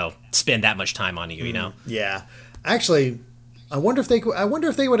 like, spend that much time on you, you know? Yeah. Actually, I wonder if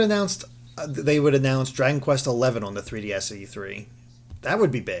they would announce Dragon Quest XI on the 3DS at E3. That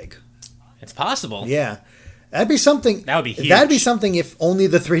would be big. It's possible. Yeah. That'd be something. That would be huge. That'd be something if only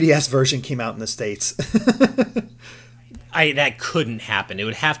the 3DS version came out in the States. That couldn't happen. It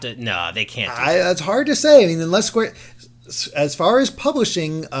would have to. No, they can't. It's hard to say. I mean, unless Square, as far as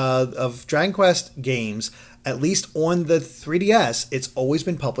publishing of Dragon Quest games, at least on the 3DS, it's always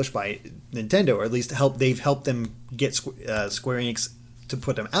been published by Nintendo, or at least they've helped them get Square Enix to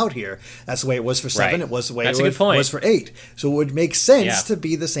put them out here. That's the way it was for 7. Right. It was the way it was for 8. So it would make sense to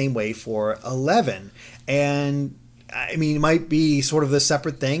be the same way for 11. And I mean, it might be sort of a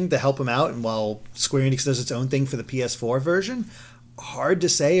separate thing to help them out, and while Square Enix does its own thing for the PS4 version, hard to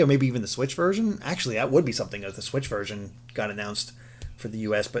say, or maybe even the Switch version. Actually, that would be something if the Switch version got announced for the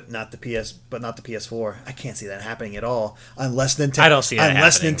US, but not the PS4. I can't see that happening at all, unless Nintendo. I don't see that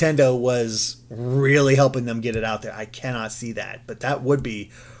happening. Nintendo was really helping them get it out there. I cannot see that, but that would be,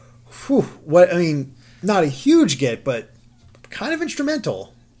 not a huge get, but kind of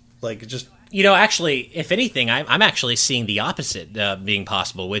instrumental. Like, just. Actually, if anything, I'm actually seeing the opposite being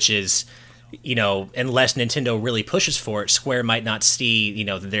possible, which is, unless Nintendo really pushes for it, Square might not see,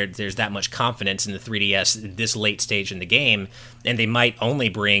 there's that much confidence in the 3DS this late stage in the game, and they might only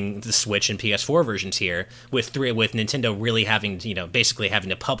bring the Switch and PS4 versions here, with Nintendo really having, basically having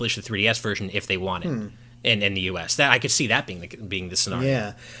to publish the 3DS version if they want it. In the U.S., that I could see that being the scenario.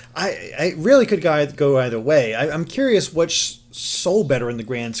 Yeah, I really could go either way. I'm curious which sold better in the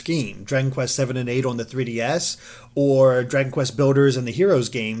grand scheme: Dragon Quest 7 and 8 on the 3DS, or Dragon Quest Builders and the Heroes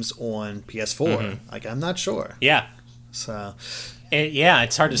games on PS4. Mm-hmm. Like, I'm not sure. Yeah. So.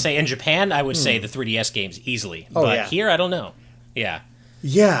 It's hard to say. In Japan, I would say the 3DS games easily, but here, I don't know. Yeah.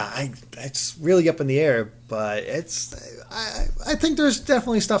 Yeah, it's really up in the air, but I think there's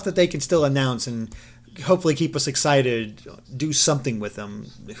definitely stuff that they can still announce and hopefully keep us excited, do something with them.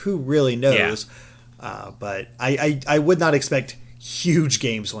 Who really knows? Yeah. But I would not expect huge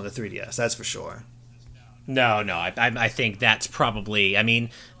games on the 3DS, that's for sure. No, I think that's probably. I mean,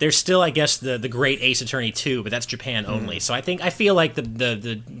 there's still, I guess, the great Ace Attorney 2, but that's Japan only. So I feel like the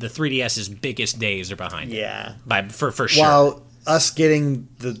 3DS's biggest days are behind it. Yeah, for sure. While us getting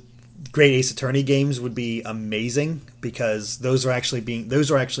the great Ace Attorney games would be amazing, because those are actually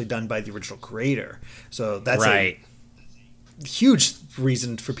done by the original creator. So that's a huge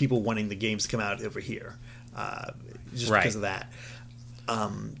reason for people wanting the games to come out over here, just because of that.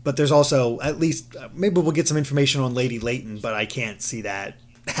 But there's also, at least, maybe we'll get some information on Lady Layton, but I can't see that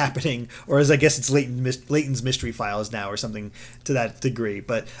happening. Or as I guess it's Layton's Mystery Files now, or something to that degree.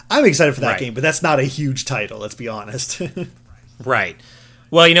 But I'm excited for that game, but that's not a huge title, let's be honest. Right.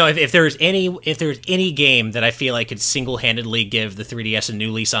 Well, you know, if there's any game that I feel like could single-handedly give the 3DS a new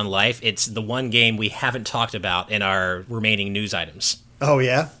lease on life, it's the one game we haven't talked about in our remaining news items. Oh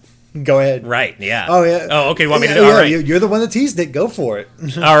yeah, go ahead. Right? Yeah. Oh yeah. Oh, okay. Want me to? Yeah, All right. You're the one that teased it. Go for it.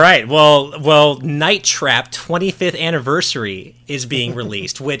 All right. Well, Night Trap 25th anniversary is being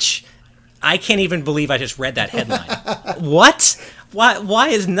released, which I can't even believe I just read that headline. What? Why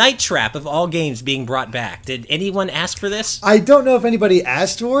is Night Trap of all games being brought back? Did anyone ask for this? I don't know if anybody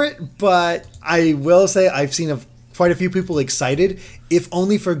asked for it, but I will say I've seen quite a few people excited, if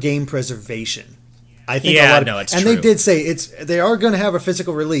only for game preservation. I think a lot of, it's and true. they did say they are going to have a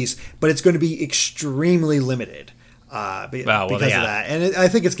physical release, but it's going to be extremely limited because of that. And I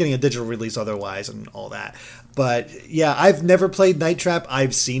think it's getting a digital release otherwise and all that. But yeah, I've never played Night Trap.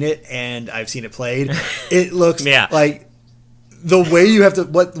 I've seen it and I've seen it played. It looks like the way you have to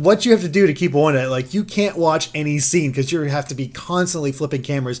what you have to do to keep on it. Like, you can't watch any scene because you have to be constantly flipping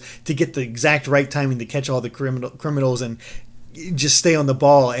cameras to get the exact right timing to catch all the criminals and just stay on the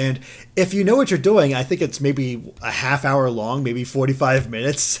ball. And if you know what you're doing, I think it's maybe a half hour long, maybe 45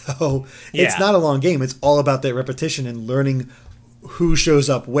 minutes. So it's not a long game. It's all about that repetition and learning who shows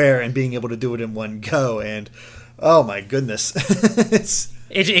up where and being able to do it in one go. And oh my goodness.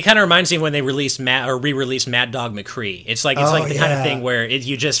 It kind of reminds me when they re-released Mad Dog McCree. It's like the kind of thing where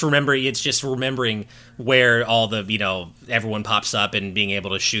you just remember. It's just remembering where all the everyone pops up and being able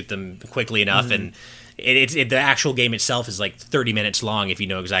to shoot them quickly enough. And the actual game itself is like 30 minutes long if you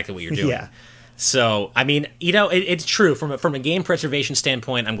know exactly what you're doing. Yeah. So I mean, it's true from a game preservation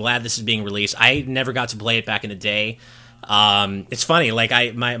standpoint. I'm glad this is being released. I never got to play it back in the day. It's funny,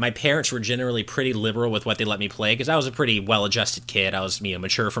 like my parents were generally pretty liberal with what they let me play because I was a pretty well-adjusted kid. I was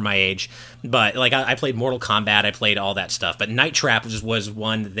mature for my age, but like I played Mortal Kombat, I played all that stuff. But Night Trap was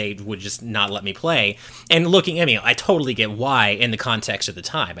one that they would just not let me play. And I totally get why in the context of the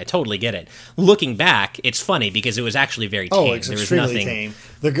time. I totally get it. Looking back, it's funny because it was actually very tame. Oh, it's extremely tame.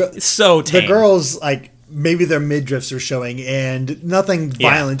 So tame. The girls, like, maybe their midriffs are showing, and nothing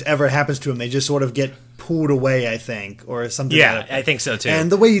violent ever happens to them. They just sort of get pulled away, I think, or something. Yeah, I think so too.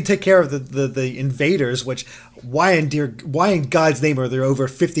 And the way you take care of the invaders, which why in God's name are there over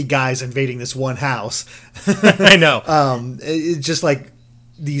 50 guys invading this one house? I know. It's just like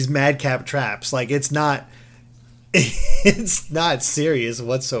these madcap traps. Like, it's not serious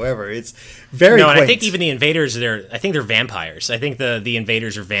whatsoever. It's very quaint. And I think even the invaders they're vampires. I think the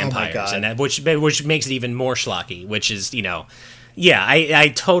invaders are vampires, and which makes it even more schlocky. Which is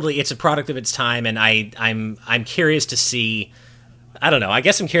I totally. It's a product of its time, and I'm curious to see. I don't know. I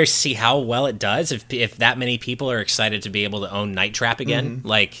guess I'm curious to see how well it does if that many people are excited to be able to own Night Trap again. Mm-hmm.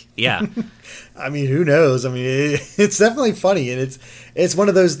 Like, yeah. I mean, who knows? I mean, it's definitely funny, and it's one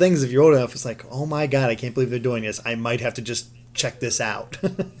of those things. If you're old enough, it's like, oh my God, I can't believe they're doing this. I might have to just check this out.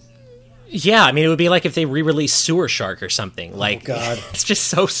 Yeah, I mean, it would be like if they re-released Sewer Shark or something. Like, oh God. It's just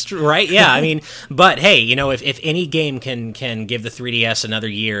so right. Yeah, I mean, but hey, if any game can give the 3DS another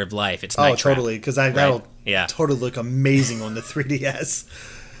year of life, it's Night Trap. Totally, because that'll totally look amazing on the 3DS.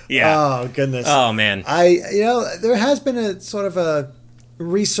 Yeah. Oh goodness. Oh man. There has been a sort of a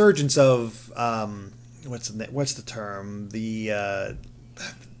resurgence of what's the term, the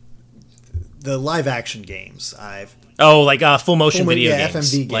live action games. Full motion video games,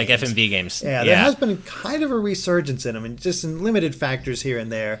 FMV games, like FMV games. Yeah, there has been kind of a resurgence in them, and just in limited factors here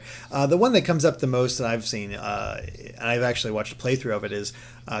and there. The one that comes up the most that I've seen, and I've actually watched a playthrough of it, is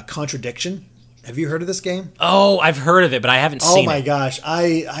Contradiction. Have you heard of this game? Oh, I've heard of it, but I haven't seen it. Oh my gosh,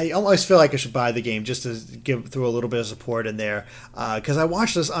 I almost feel like I should buy the game just to give through a little bit of support in there, because I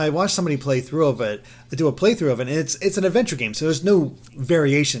watched somebody do a playthrough of it, and it's an adventure game, so there's no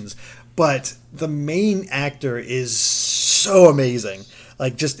variations. But the main actor is so amazing.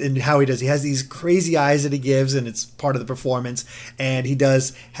 Like, just in how he does. He has these crazy eyes that he gives, and it's part of the performance. And he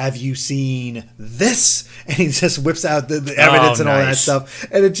does, have you seen this? And he just whips out the evidence and all that stuff.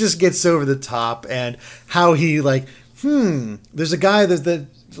 And it just gets over the top. And how he, there's a guy that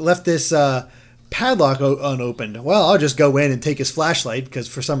left this padlock unopened. Well, I'll just go in and take his flashlight, because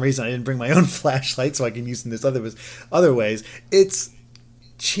for some reason I didn't bring my own flashlight, so I can use it in this other ways. It's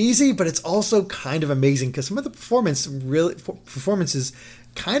cheesy, but it's also kind of amazing because some of the performances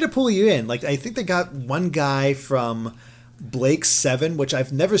kind of pull you in. Like, I think they got one guy from Blake 7, which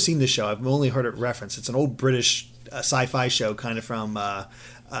I've never seen the show. I've only heard it referenced. It's an old British sci-fi show, kind of from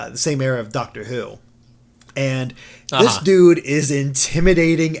the same era of Doctor Who. And this dude is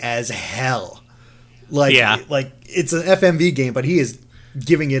intimidating as hell. Like it's an FMV game, but he is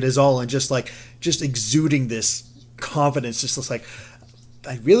giving it his all and just exuding this confidence. Just like,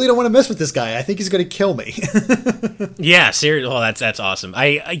 I really don't want to mess with this guy. I think he's going to kill me. Yeah, seriously. Well, that's awesome.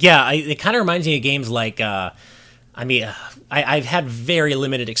 It kind of reminds me of games like. I've had very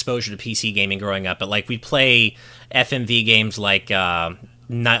limited exposure to PC gaming growing up, but like we play FMV games like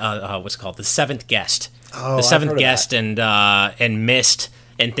what's it called, The Seventh Guest, The Seventh Guest, and Myst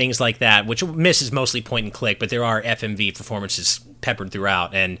and things like that. Which Myst is mostly point and click, but there are FMV performances peppered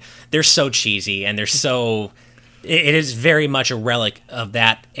throughout, and they're so cheesy and they're so. It is very much a relic of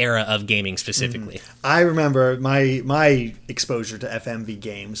that era of gaming specifically. I remember my exposure to FMV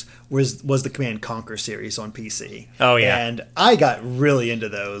games was the Command & Conquer series on PC. Oh, yeah. And I got really into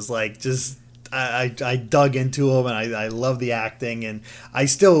those. Like, just, I dug into them, and I love the acting. And I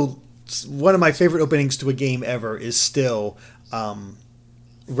still, one of my favorite openings to a game ever is still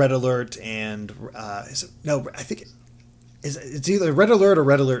Red Alert and, I think it's either Red Alert or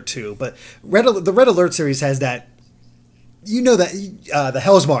Red Alert 2. But the Red Alert series has that. You know that the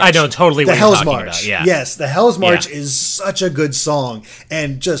Hell's March. I know totally what you're talking about. Yeah. Yes, the Hell's March is such a good song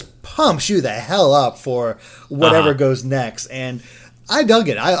and just pumps you the hell up for whatever goes next. And I dug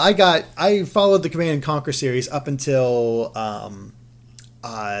it. I followed the Command & Conquer series up until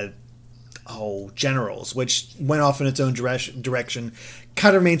Generals, which went off in its own direction.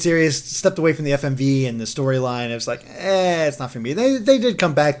 Kind of remained serious, stepped away from the FMV and the storyline. It was like, it's not for me. They did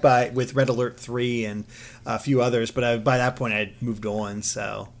come back with Red Alert 3 and a few others, but by that point I had moved on,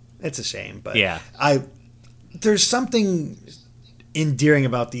 so it's a shame. But yeah, there's something endearing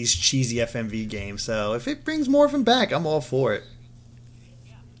about these cheesy FMV games, so if it brings more of them back, I'm all for it.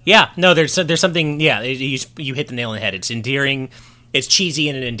 Yeah, no, there's something, you hit the nail on the head. It's endearing. It's cheesy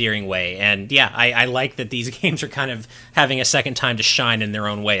in an endearing way, and yeah, I like that these games are kind of having a second time to shine in their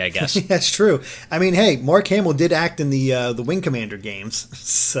own way, I guess. That's true. I mean, hey, Mark Hamill did act in the Wing Commander games,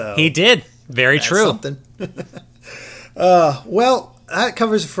 so he did. Very true. Something. Well, that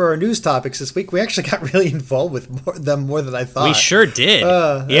covers for our news topics this week. We actually got really involved with them more than I thought. We sure did.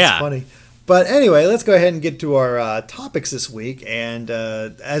 That's funny. But anyway, let's go ahead and get to our topics this week. And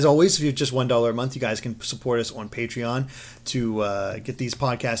as always, if you're just $1 a month, you guys can support us on Patreon to get these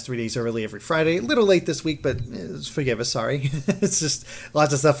podcasts 3 days early every Friday. A little late this week, but forgive us, sorry. It's just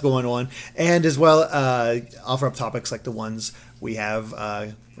lots of stuff going on. And as well, offer up topics like the ones we have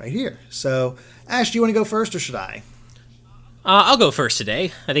right here. So, Ash, do you want to go first or should I? I'll go first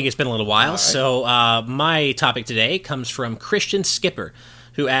today. I think it's been a little while. Right. So my topic today comes from Christian Skipper,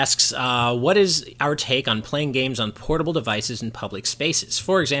 who asks, what is our take on playing games on portable devices in public spaces?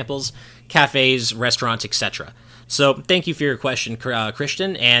 For examples, cafes, restaurants, etc. So thank you for your question,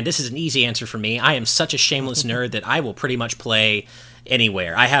 Christian, and this is an easy answer for me. I am such a shameless nerd that I will pretty much play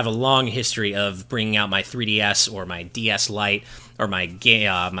anywhere. I have a long history of bringing out my 3DS or my DS Lite or my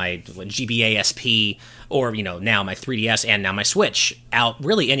GBA SP or, now my 3DS and now my Switch out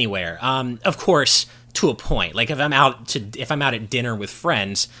really anywhere. Of course, to a point. Like if I'm out at dinner with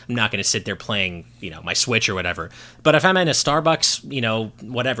friends, I'm not going to sit there playing, my Switch or whatever. But if I'm in a Starbucks,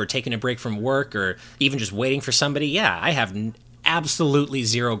 whatever, taking a break from work or even just waiting for somebody, I have absolutely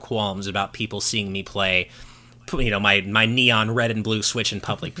zero qualms about people seeing me play, my neon red and blue Switch in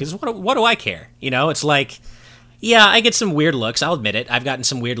public. Because what do I care? It's like, yeah, I get some weird looks. I'll admit it. I've gotten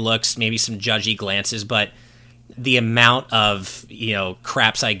some weird looks, maybe some judgy glances, but the amount of,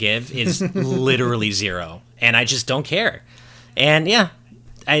 craps I give is literally zero. And I just don't care. And yeah,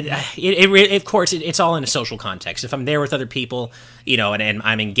 of course, it's all in a social context. If I'm there with other people, and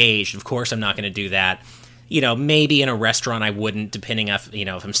I'm engaged, of course I'm not going to do that. Maybe in a restaurant I wouldn't, depending if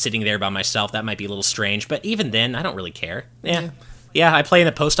I'm sitting there by myself, that might be a little strange. But even then, I don't really care. Yeah, I play in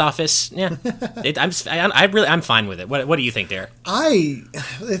the post office. Yeah, I'm fine with it. What do you think, Derek?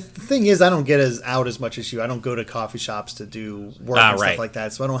 The thing is, I don't get out as much as you. I don't go to coffee shops to do work and stuff like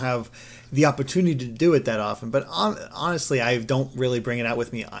that, so I don't have the opportunity to do it that often. But honestly, I don't really bring it out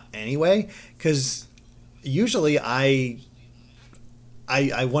with me anyway, because usually I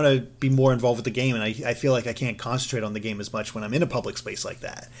want to be more involved with the game, and I feel like I can't concentrate on the game as much when I'm in a public space like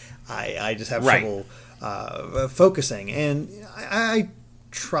that. I just have trouble focusing, and I've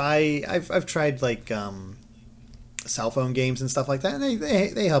tried like cell phone games and stuff like that, and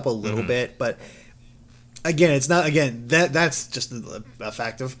they help a little bit, but again, it's not that's just a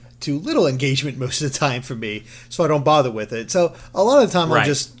fact of too little engagement most of the time for me, so I don't bother with it. So a lot of the time I'll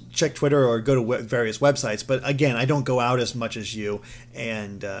just check Twitter or go to various websites, but again, I don't go out as much as you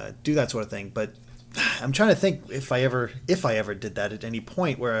and do that sort of thing. But I'm trying to think if I ever did that at any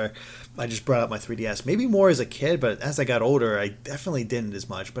point where I just brought up my 3DS. Maybe more as a kid, but as I got older, I definitely didn't as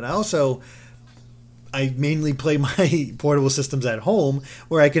much. But I mainly play my portable systems at home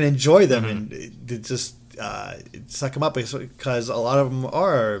where I can enjoy them, and it just suck them up because a lot of them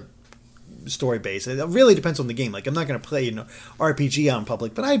are story based. It really depends on the game. Like I'm not going to play an RPG out in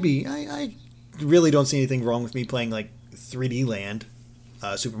public, but I really don't see anything wrong with me playing like 3D Land,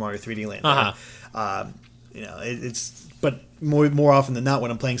 Super Mario 3D Land. It's but more often than not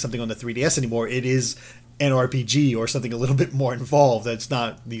when I'm playing something on the 3DS anymore, it is an RPG or something a little bit more involved. It's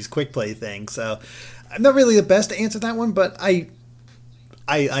not these quick play things. So I'm not really the best to answer that one, but I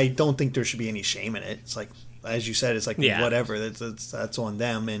don't think there should be any shame in it. It's like, as you said, it's like whatever. That's on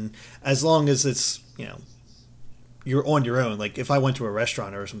them, and as long as it's you're on your own. Like if I went to a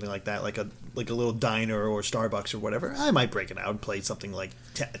restaurant or something like that, like a little diner or Starbucks or whatever, I might break it out and play something like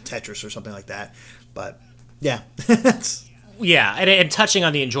Tetris or something like that. But yeah, yeah, and touching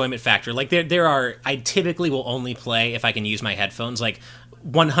on the enjoyment factor, like there are, I typically will only play if I can use my headphones. Like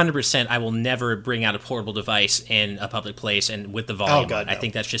 100%, I will never bring out a portable device in a public place and with the volume. Oh, God, on. no. I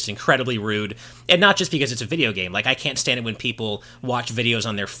think that's just incredibly rude, and not just because it's a video game. Like I can't stand it when people watch videos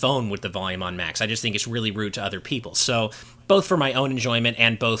on their phone with the volume on max. I just think it's really rude to other people. So both for my own enjoyment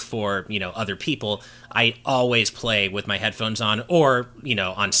and both for other people, I always play with my headphones on or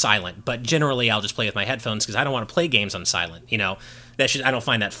on silent. But generally, I'll just play with my headphones because I don't want to play games on silent. I don't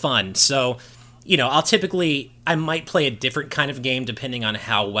find that fun. So. I might play a different kind of game depending on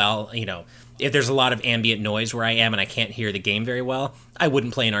how well, if there's a lot of ambient noise where I am and I can't hear the game very well, I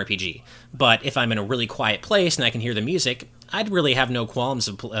wouldn't play an RPG. But if I'm in a really quiet place and I can hear the music, I'd really have no qualms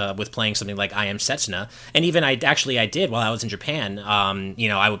with playing something like I Am Setsuna. And even I did while I was in Japan.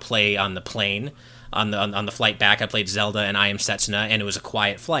 I would play on the plane. On the flight back, I played Zelda and I Am Setsuna, and it was a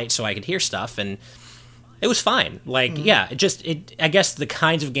quiet flight, so I could hear stuff, and it was fine. Like, I guess the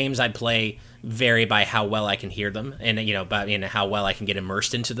kinds of games I play vary by how well I can hear them and how well I can get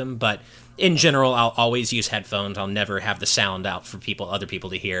immersed into them, but in general I'll always use headphones. I'll never have the sound out for other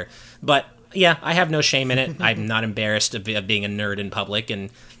people to hear. But yeah, I have no shame in it. I'm not embarrassed of being a nerd in public, and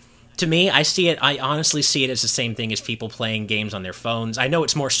to me, I honestly see it as the same thing as people playing games on their phones. I know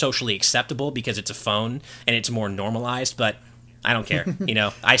it's more socially acceptable because it's a phone and it's more normalized, but I don't care.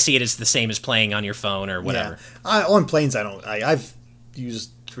 I see it as the same as playing on your phone or whatever. Yeah. On planes, I've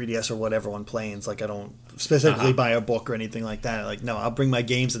used 3DS or whatever on planes. Like I don't specifically buy a book or anything like that. Like no, I'll bring my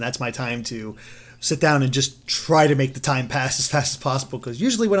games, and that's my time to sit down and just try to make the time pass as fast as possible. Because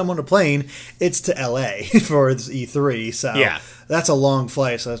usually when I'm on a plane, it's to LA for E3, so that's a long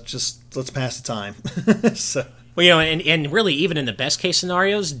flight. So let's pass the time. So. Well, and really, even in the best case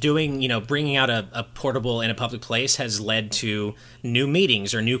scenarios, bringing out a portable in a public place has led to new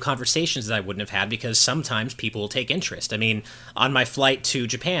meetings or new conversations that I wouldn't have had because sometimes people will take interest. I mean, on my flight to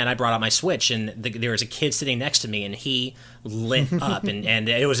Japan, I brought out my Switch, and there was a kid sitting next to me, and he lit up, and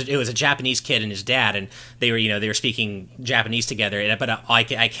it was a Japanese kid and his dad, and they were speaking Japanese together, but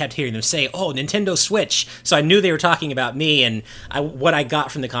I kept hearing them say, "Oh, Nintendo Switch," so I knew they were talking about me, and what I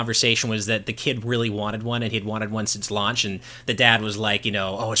got from the conversation was that the kid really wanted one, and he'd wanted one since launch, and the dad was like,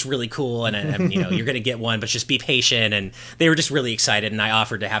 "Oh, it's really cool, and you're gonna get one, but just be patient," and they were just really excited, and I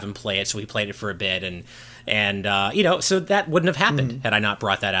offered to have him play it, so we played it for a bit, and so that wouldn't have happened had I not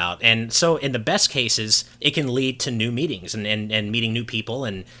brought that out. And so in the best cases, it can lead to new meetings and meeting new people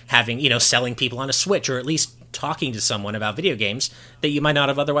and having, selling people on a Switch, or at least talking to someone about video games that you might not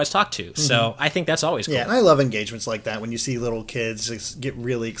have otherwise talked to. So I think that's always cool. Yeah, and I love engagements like that when you see little kids just get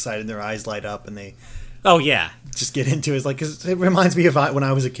really excited and their eyes light up and they just get into it. It's like, 'cause it reminds me of when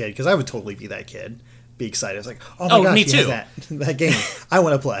I was a kid, because I would totally be that kid. Be excited. I was like, oh my gosh, me too. That game. I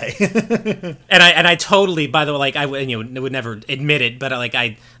want to play. and I totally, by the way, like I would never admit it, but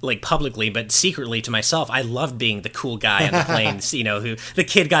I publicly, but secretly to myself, I loved being the cool guy on the planes. Who the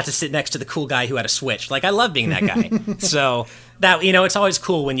kid got to sit next to the cool guy who had a Switch. Like I love being that guy. So that it's always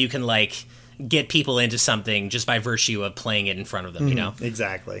cool when you can get people into something just by virtue of playing it in front of them.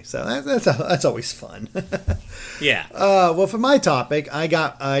 Exactly. So that's always fun. Yeah. Well, for my topic,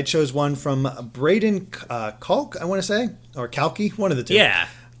 I chose one from Braden Kalk, I want to say, or Kalki, one of the two. Yeah,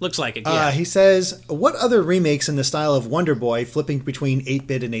 looks like it. Yeah. He says, "What other remakes in the style of Wonder Boy, flipping between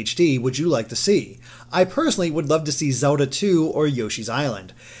 8-bit and HD, would you like to see? I personally would love to see Zelda 2 or Yoshi's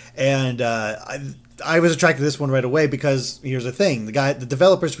Island." And I was attracted to this one right away because here's the thing: the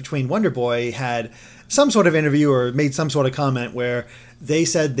developers between Wonder Boy had some sort of interview or made some sort of comment where they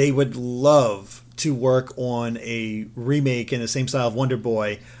said they would love to work on a remake in the same style of Wonder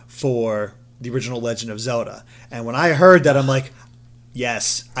Boy for the original Legend of Zelda. And when I heard that, I'm like,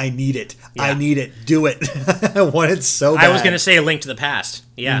 yes, I need it. Yeah. I need it. Do it. I want it so bad. I was going to say A Link to the Past.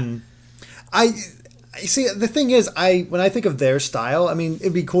 Yeah. I see. The thing is, when I think of their style, I mean,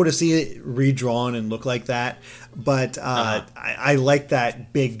 it'd be cool to see it redrawn and look like that. But I like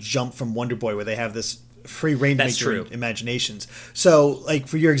that big jump from Wonder Boy where they have this free reign to That's make their true. imaginations. So, like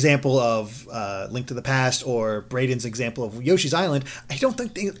for your example of Link to the Past or Braden's example of Yoshi's Island, I don't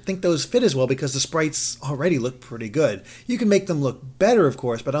think those fit as well because the sprites already look pretty good. You can make them look better, of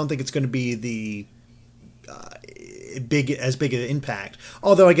course, but I don't think it's going to be the big an impact.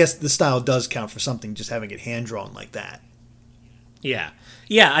 Although I guess the style does count for something, just having it hand drawn like that. Yeah.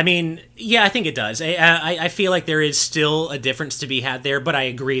 Yeah, I mean, yeah, I think it does. I feel like there is still a difference to be had there, but I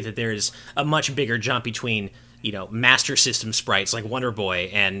agree that there is a much bigger jump between, Master System sprites like Wonder Boy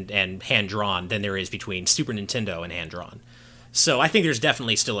and hand-drawn than there is between Super Nintendo and hand-drawn. So I think there's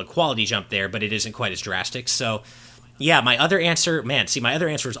definitely still a quality jump there, but it isn't quite as drastic. So, yeah, my other answer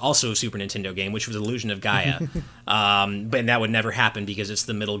is also a Super Nintendo game, which was Illusion of Gaia. But that would never happen because it's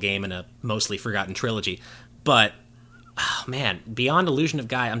the middle game in a mostly forgotten trilogy. But... oh, man, beyond Illusion of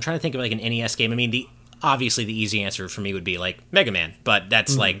Gaia, I'm trying to think of like an NES game. I mean, obviously the easy answer for me would be like Mega Man, but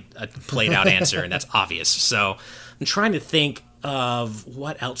that's like a played out answer, and that's obvious. So I'm trying to think of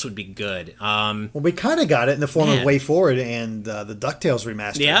what else would be good. Well, we kind of got it in the form of Way Forward and the DuckTales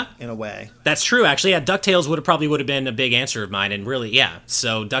remaster, in a way. That's true, actually. Yeah, DuckTales would have been a big answer of mine, and really, yeah.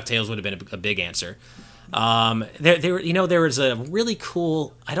 So DuckTales would have been a big answer. There was a really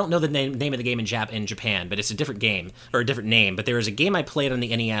cool, I don't know the name of the game in Japan, but it's a different game, or a different name, but there was a game I played on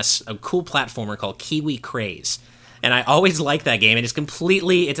the NES, a cool platformer called Kiwi Craze. And I always liked that game, and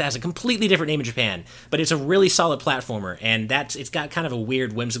it has a completely different name in Japan, but it's a really solid platformer, and it's got kind of a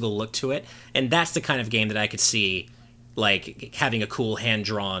weird, whimsical look to it, and that's the kind of game that I could see, like, having a cool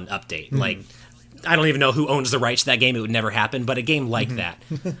hand-drawn update. Mm-hmm. Like, I don't even know who owns the rights to that game, it would never happen, but a game like that.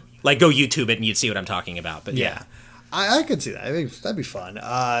 Like, go YouTube it and you'd see what I'm talking about. But yeah. I could see that. I think that'd be fun.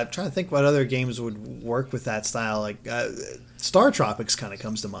 I'm trying to think what other games would work with that style. Like, Star Tropics kind of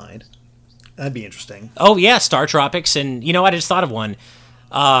comes to mind. That'd be interesting. Oh, yeah, Star Tropics. And, I just thought of one.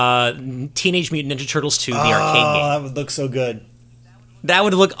 Teenage Mutant Ninja Turtles 2, the arcade game. Oh, that would look so good. That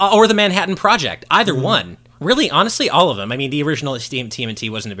would look... or the Manhattan Project. Either one. Really, honestly, all of them. I mean, the original TMNT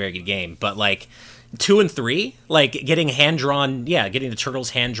wasn't a very good game, but, like... 2 and 3, like getting hand-drawn, getting the Turtles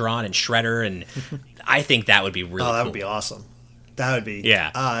hand-drawn and Shredder, and I think that would be really cool. Oh, that would be awesome. That would be,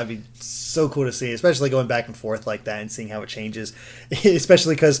 that'd be so cool to see, especially going back and forth like that and seeing how it changes,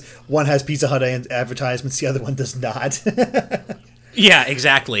 especially because one has Pizza Hut advertisements, the other one does not. Yeah,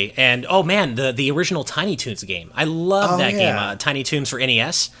 exactly. And, oh man, the original Tiny Toons game. I love that game, Tiny Toons for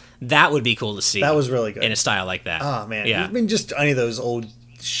NES. That would be cool to see. That was really good. In a style like that. Oh, man. Yeah. I mean, just any of those old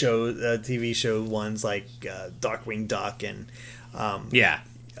TV show ones like Darkwing Duck and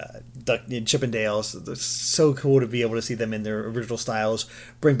Chippendales. It's so cool to be able to see them in their original styles,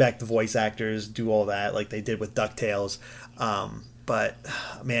 bring back the voice actors, do all that like they did with DuckTales. But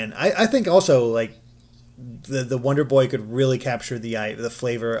man, I think also like the Wonder Boy could really capture the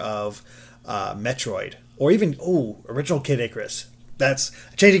flavor of Metroid, or even original Kid Icarus. That's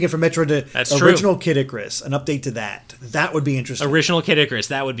changing it from Metroid to original Kid Icarus. An update to that. That would be interesting. Original Kid Icarus.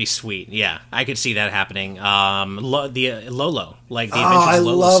 That would be sweet. Yeah, I could see that happening. The Lolo, like the Adventures of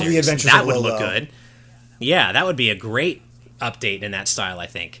Lolo love series. The Adventures that of would Lolo. look good. Yeah, that would be a great update in that style, I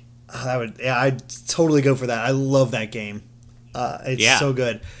think. I'd totally go for that. I love that game. It's so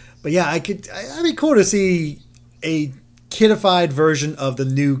good. But yeah, it'd be cool to see a kidified version of the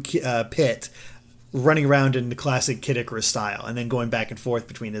new Pit running around in the classic Kid Icarus style, and then going back and forth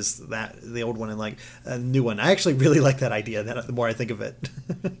between the old one and like a new one. I actually really like that idea. The more I think of it.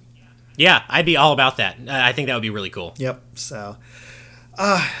 Yeah, I'd be all about that. I think that would be really cool. Yep. So,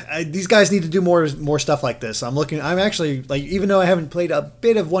 these guys need to do more stuff like this. I'm actually like, even though I haven't played a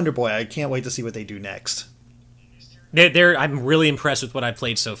bit of Wonder Boy, I can't wait to see what they do next. I'm really impressed with what I've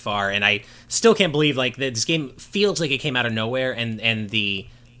played so far, and I still can't believe like this game feels like it came out of nowhere, and the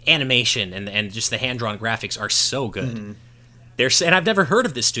animation and just the hand-drawn graphics are so good. Mm-hmm. And I've never heard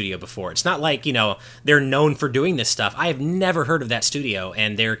of this studio before. It's not like, they're known for doing this stuff. I have never heard of that studio,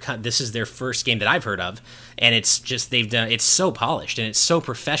 and this is their first game that I've heard of, and it's just it's so polished and it's so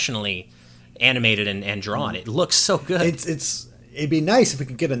professionally animated and drawn. It looks so good. It'd be nice if we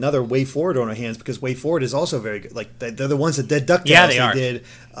could get another Way Forward on our hands, because Way Forward is also very good. Like, they're the ones that did DuckTales. Yeah, they are. Did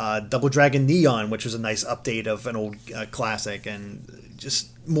Double Dragon Neon, which was a nice update of an old classic, and just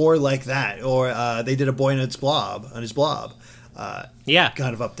more like that. Or they did A Boy and His Blob, kind of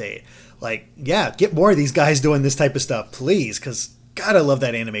update. Like, get more of these guys doing this type of stuff, please, because, God, I love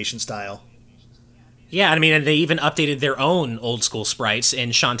that animation style. Yeah, I mean, and they even updated their own old school sprites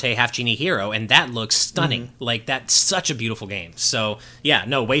in Shantae Half Genie Hero, and that looks stunning. Mm-hmm. Like, that's such a beautiful game. So, yeah,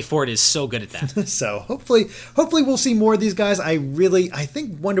 no, Way Forward is so good at that. So, hopefully we'll see more of these guys. I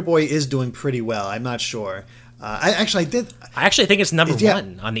think Wonder Boy is doing pretty well. I'm not sure. I actually did. I actually think it's number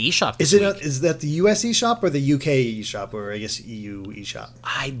one on the eShop this week. Is that the US eShop or the UK eShop, or I guess EU eShop?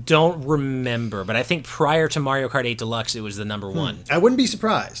 I don't remember, but I think prior to Mario Kart 8 Deluxe, it was the number one. I wouldn't be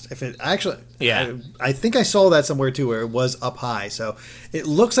surprised if it actually. Yeah, I think I saw that somewhere too, where it was up high. So it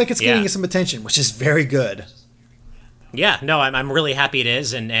looks like it's getting some attention, which is very good. Yeah, no, I'm really happy it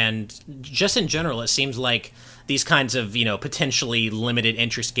is, and just in general, it seems like these kinds of, potentially limited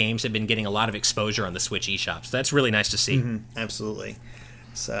interest games have been getting a lot of exposure on the Switch eShop. So that's really nice to see. Mm-hmm, absolutely.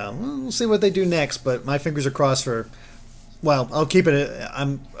 So we'll see what they do next, but my fingers are crossed for. Well, I'll keep it.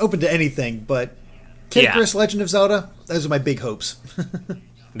 I'm open to anything, but Kid Icarus Legend of Zelda. Those are my big hopes.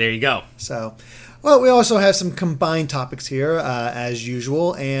 There you go. So, well, we also have some combined topics here, as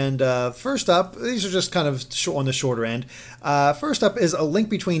usual. And first up, these are just kind of on the shorter end. First up is A Link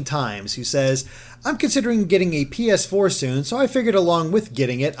Between Times, who says, I'm considering getting a PS4 soon, so I figured along with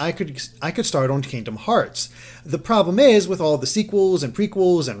getting it, I could start on Kingdom Hearts. The problem is, with all the sequels and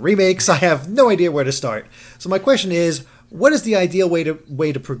prequels and remakes, I have no idea where to start. So my question is, what is the ideal way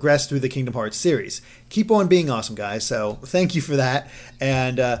to progress through the Kingdom Hearts series? Keep on being awesome, guys. So thank you for that.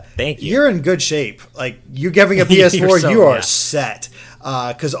 And thank you. You're in good shape. Like, you're giving a PS4, you are set.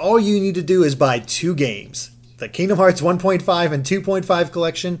 Because all you need to do is buy 2 games. The Kingdom Hearts 1.5 and 2.5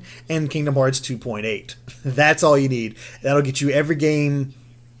 collection and Kingdom Hearts 2.8. That's all you need. That'll get you every game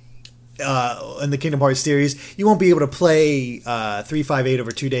in the Kingdom Hearts series. You won't be able to play 358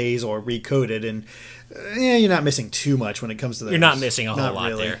 over 2 days or recode it, and you're not missing too much when it comes to those. You're not missing a whole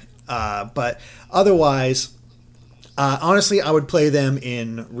lot there. But otherwise, honestly, I would play them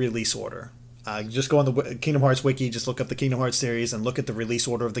in release order. Just go on the Kingdom Hearts wiki, just look up the Kingdom Hearts series and look at the release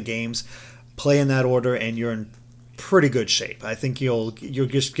order of the games. Play in that order, and you're in pretty good shape. I think you'll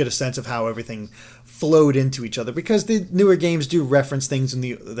just get a sense of how everything flowed into each other, because the newer games do reference things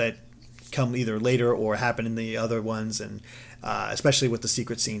that come either later or happen in the other ones, and especially with the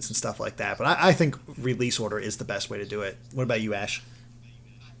secret scenes and stuff like that. But I think release order is the best way to do it. What about you, Ash?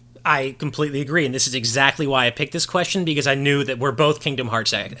 I completely agree, and this is exactly why I picked this question, because I knew that we're both Kingdom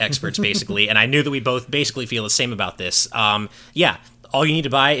Hearts experts, basically, and I knew that we both basically feel the same about this. All you need to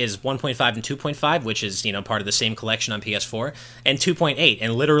buy is 1.5 and 2.5, which is, part of the same collection on PS4, and 2.8.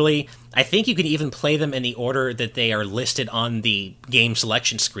 And literally, I think you can even play them in the order that they are listed on the game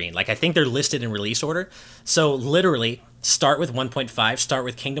selection screen. Like, I think they're listed in release order. So literally, start with 1.5, start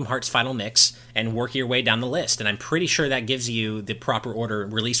with Kingdom Hearts Final Mix, and work your way down the list. And I'm pretty sure that gives you the proper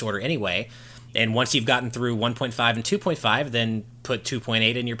release order anyway. And once you've gotten through 1.5 and 2.5, then put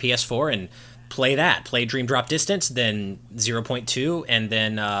 2.8 in your PS4 and play that. Play Dream Drop Distance, then 0.2, and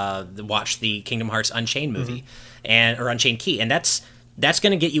then watch the Kingdom Hearts Unchained movie, or Unchained Key. And that's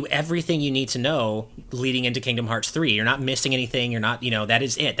going to get you everything you need to know leading into Kingdom Hearts 3. You're not missing anything. You're not, that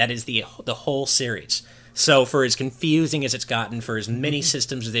is it. That is the whole series. So for as confusing as it's gotten, for as many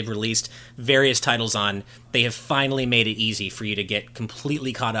systems as they've released various titles on, they have finally made it easy for you to get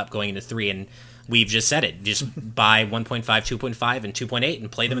completely caught up going into 3. And we've just said it. Just buy 1.5, 2.5, and 2.8 and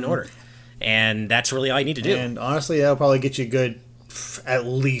play them in order. And that's really all you need to do. And honestly, that'll probably get you good, at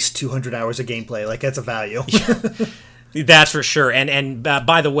least 200 hours of gameplay. Like, that's a value. That's for sure. And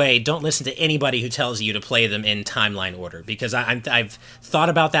by the way, don't listen to anybody who tells you to play them in timeline order, because I've thought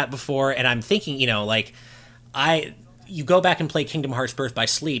about that before, and I'm thinking, you go back and play Kingdom Hearts Birth by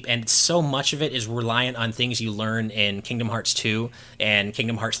Sleep, and so much of it is reliant on things you learn in Kingdom Hearts 2 and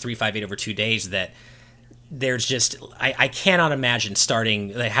Kingdom Hearts 358 over 2 days that there's just, I cannot imagine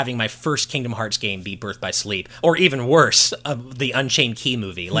having my first Kingdom Hearts game be Birth by Sleep, or even worse, the Unchained Key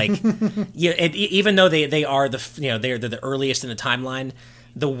movie. Like, even though they are they're the earliest in the timeline,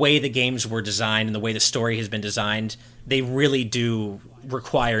 the way the games were designed and the way the story has been designed, they really do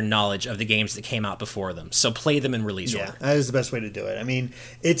require knowledge of the games that came out before them. So play them in release order. That is the best way to do it. I mean,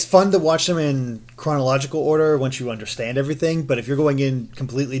 it's fun to watch them in chronological order once you understand everything, but if you're going in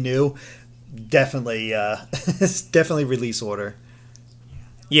completely new, definitely release order.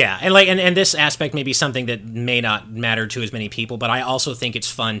 Yeah, and this aspect may be something that may not matter to as many people, but I also think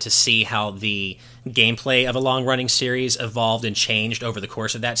it's fun to see how the gameplay of a long-running series evolved and changed over the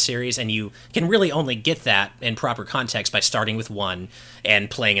course of that series, and you can really only get that in proper context by starting with 1 and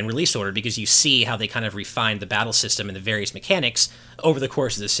playing in release order, because you see how they kind of refined the battle system and the various mechanics over the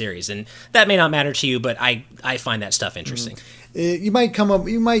course of the series. And that may not matter to you, but I find that stuff interesting. You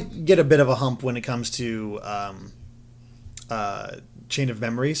might get a bit of a hump when it comes to Chain of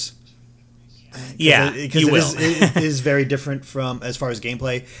Memories. Because it is very different from, as far as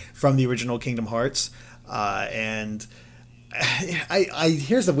gameplay, from the original Kingdom Hearts. And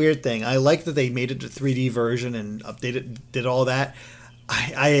here's the weird thing. I like that they made it a 3D version and did all that.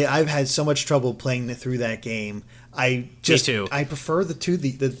 I've had so much trouble playing through that game. Me too. I prefer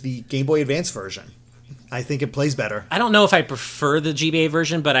the Game Boy Advance version. I think it plays better. I don't know if I prefer the GBA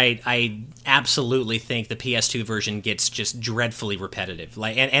version, but I absolutely think the PS2 version gets just dreadfully repetitive.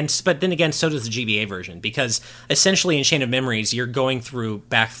 But then again, so does the GBA version, because essentially in Chain of Memories, you're going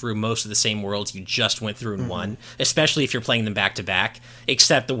back through most of the same worlds you just went through in one, especially if you're playing them back to back,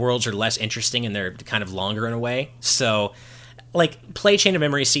 except the worlds are less interesting and they're kind of longer in a way. So, play Chain of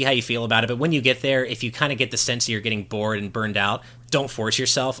Memories, see how you feel about it, but when you get there, if you kind of get the sense that you're getting bored and burned out, don't force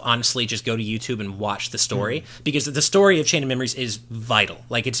yourself. Honestly, just go to YouTube and watch the story, because the story of Chain of Memories is vital.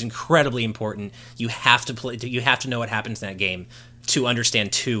 It's incredibly important. You have to know what happens in that game to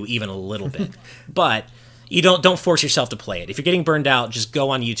understand 2 even a little bit. But you don't force yourself to play it. If you're getting burned out, just go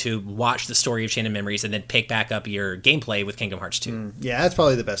on YouTube, watch the story of Chain of Memories, and then pick back up your gameplay with Kingdom Hearts 2. Yeah, that's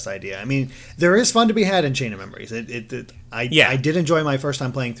probably the best idea. I mean, there is fun to be had in Chain of Memories. I did enjoy my first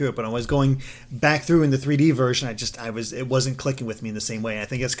time playing through it, but I was going back through in the 3D version. It wasn't clicking with me in the same way. I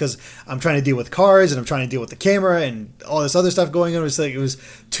think it's because I'm trying to deal with cars and I'm trying to deal with the camera and all this other stuff going on. It was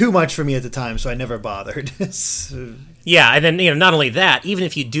too much for me at the time, so I never bothered. Yeah, and then, not only that, even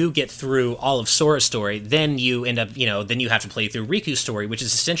if you do get through all of Sora's story, then you end up, then you have to play through Riku's story, which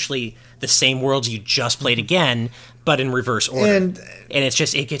is essentially the same worlds you just played again, but in reverse order. And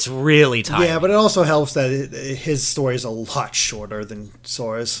it gets really tiring. Yeah, but it also helps that his story is a lot shorter than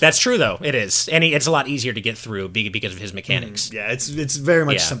Sora's. That's true, though. It is. And it's a lot easier to get through because of his mechanics. Yeah, it's very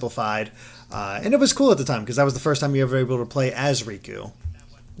much simplified. And it was cool at the time, because that was the first time you were able to play as Riku.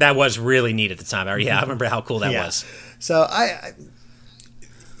 That was really neat at the time. I remember how cool that was. So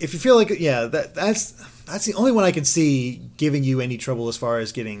if you feel like, that's the only one I can see giving you any trouble as far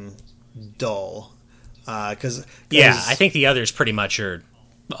as getting dull. I think the others pretty much are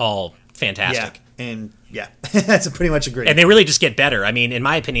all fantastic. Yeah, and that's pretty much agreed. And they really just get better. I mean, in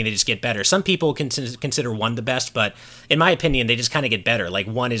my opinion, they just get better. Some people consider 1 the best, but in my opinion, they just kind of get better.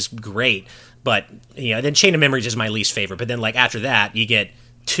 1 is great, but then Chain of Memories is my least favorite. But then after that, you get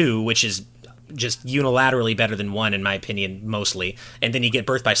 2, which is just unilaterally better than 1 in my opinion, mostly, and then you get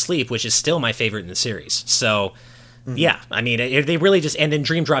Birth by Sleep, which is still my favorite in the series. So I mean, they really just, and then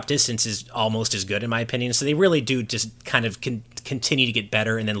Dream Drop Distance is almost as good in my opinion. So they really do just kind of continue to get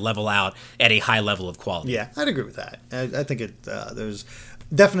better and then level out at a high level of quality. Yeah, I'd agree with that. I think there's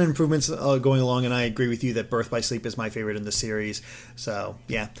definite improvements going along, and I agree with you that Birth by Sleep is my favorite in the series. So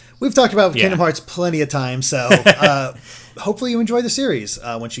we've talked about Kingdom Hearts plenty of times, so hopefully you enjoy the series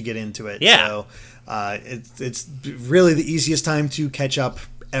once you get into it. So it's really the easiest time to catch up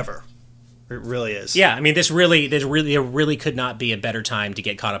ever. It really is. Yeah, I mean, there really could not be a better time to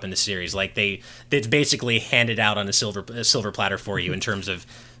get caught up in the series. It's basically handed out on a silver platter for you in terms of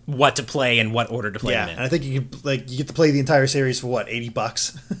what to play and what order to play them in. And I think you get to play the entire series for what,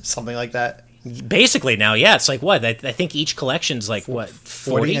 $80, something like that. Basically now, it's what I think each collection's what,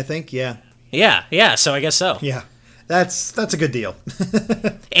 40? I think, yeah. Yeah. So I guess so. Yeah. That's a good deal.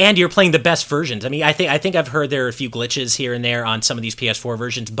 And you're playing the best versions. I mean, I think I've heard there are a few glitches here and there on some of these PS4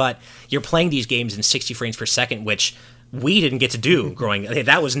 versions, but you're playing these games in 60 frames per second, which we didn't get to do growing up.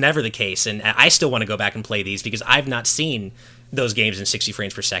 That was never the case, and I still want to go back and play these because I've not seen those games in 60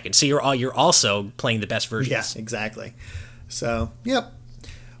 frames per second. So you're also playing the best versions. Yeah, exactly. So, yep.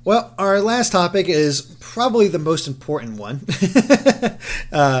 Well, our last topic is probably the most important one.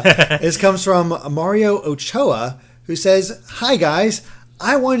 This comes from Mario Ochoa, who says, "Hi guys,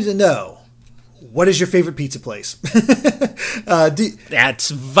 I wanted to know, what is your favorite pizza place?" That's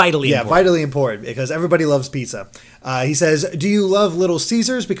vitally important. Vitally important, because everybody loves pizza. He says, "Do you love Little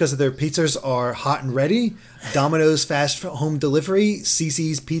Caesars because their pizzas are hot and ready? Domino's fast home delivery,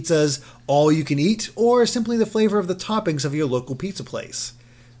 CiCi's pizzas all you can eat, or simply the flavor of the toppings of your local pizza place?"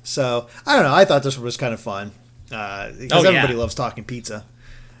 So, I don't know, I thought this one was kind of fun, because everybody loves talking pizza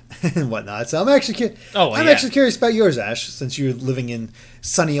and whatnot. So I'm actually actually curious about yours, Ash, since you're living in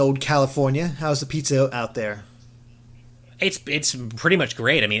sunny old California. How's the pizza out there? It's pretty much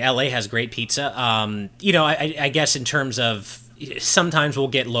great. I mean, LA has great pizza. I guess in terms of, sometimes we'll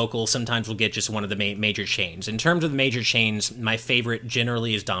get local, sometimes we'll get just one of the major chains. In terms of the major chains, my favorite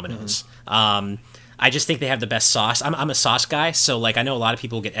generally is Domino's. I just think they have the best sauce. I'm a sauce guy, so I know a lot of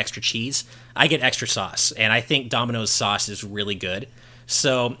people get extra cheese. I get extra sauce, and I think Domino's sauce is really good.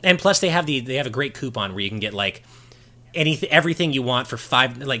 So, and plus they have a great coupon where you can get everything you want for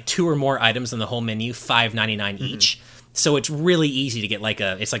 2 or more items on the whole menu, $5.99 each. So it's really easy to get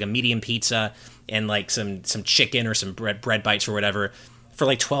it's like a medium pizza and some chicken or some bread bites or whatever for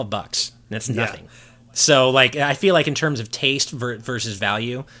 $12. That's nothing. So, like, I feel like in terms of taste versus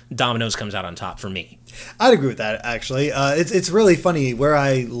value, Domino's comes out on top for me. I'd agree with that, actually. It's really funny. Where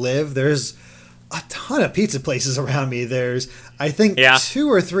I live, there's a ton of pizza places around me. There's, I think, 2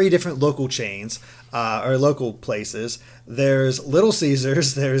 or 3 different local chains, or local places. There's Little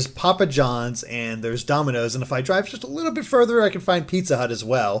Caesars, there's Papa John's, and there's Domino's. And if I drive just a little bit further, I can find Pizza Hut as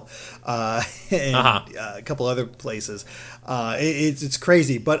well, and a couple other places. It's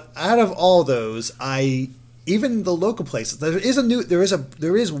crazy. But out of all those, even the local places,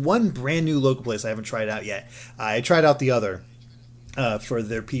 there is one brand new local place I haven't tried out yet. I tried out the other for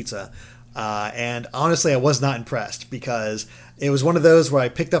their pizza. And honestly, I was not impressed because it was one of those where I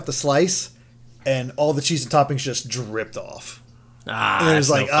picked up the slice and all the cheese and toppings just dripped off. And it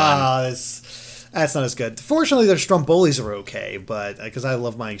was like, that's not as good. Fortunately, their strombolis are okay, but because I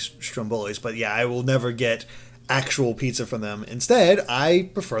love my strombolis. But yeah, I will never get actual pizza from them. Instead,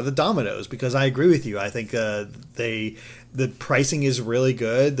 I prefer the Domino's because I agree with you. I think the pricing is really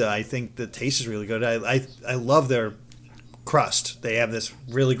good. I think the taste is really good. I love their crust. They have this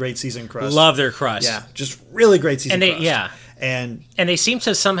really great seasoned crust. Love their crust. Yeah, just really great seasoned crust. Yeah. And they seem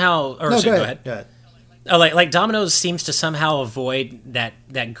to somehow... Go ahead. Oh, like Domino's seems to somehow avoid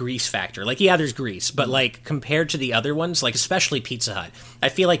that grease factor. Like, yeah, there's grease, but like compared to the other ones, like especially Pizza Hut, I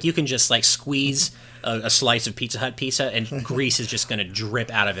feel like you can just like squeeze a slice of Pizza Hut pizza and grease is just going to drip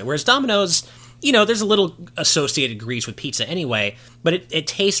out of it. Whereas Domino's, there's a little associated grease with pizza anyway, but it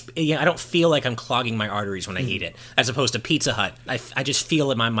tastes. I don't feel like I'm clogging my arteries when I eat it, as opposed to Pizza Hut. I just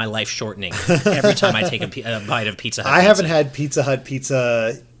feel my life shortening every time I take a bite of Pizza Hut. I haven't had Pizza Hut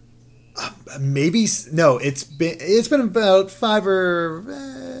pizza. It's been about 5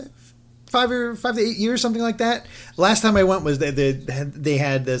 to 8 years, something like that. Last time I went was they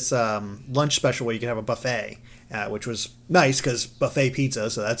had this lunch special where you could have a buffet. Which was nice because buffet pizza,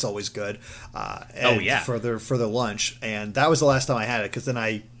 so that's always good. For their lunch, and that was the last time I had it because then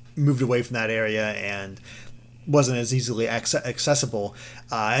I moved away from that area and wasn't as easily accessible.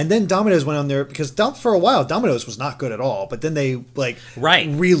 And then Domino's went on there because for a while Domino's was not good at all, but then they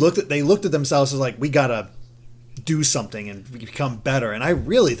looked at themselves as like, we gotta do something and become better. And I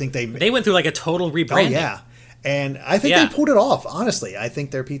really think they went through like a total rebranding. Oh yeah. And I think they pulled it off, honestly. I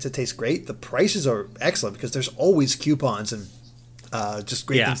think their pizza tastes great. The prices are excellent because there's always coupons and just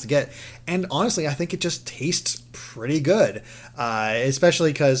great things to get. And honestly, I think it just tastes pretty good,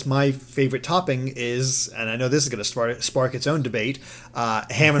 especially because my favorite topping is, and I know this is going to spark its own debate,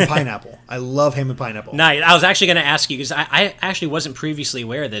 ham and pineapple. I love ham and pineapple. Nice. I was actually going to ask you because I actually wasn't previously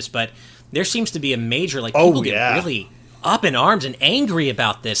aware of this, but there seems to be a major, like, people get really up in arms and angry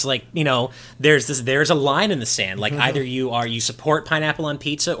about this. Like, there's a line in the sand. Like, either you support pineapple on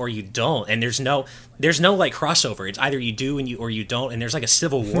pizza or you don't, and there's no like crossover. It's either you do or you don't, and there's like a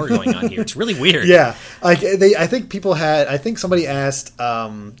civil war going on here. It's really weird. Yeah, I think somebody asked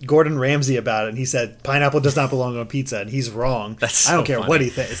Gordon Ramsay about it, and he said pineapple does not belong on pizza, and he's wrong. I don't care funny. what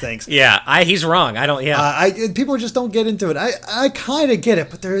he thinks. Yeah, he's wrong. I don't. Yeah, people just don't get into it. I kind of get it,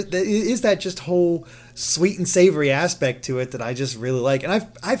 but there is that just whole sweet and savory aspect to it that I just really like. And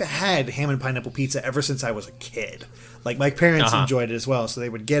I've had ham and pineapple pizza ever since I was a kid. Like, my parents enjoyed it as well, so they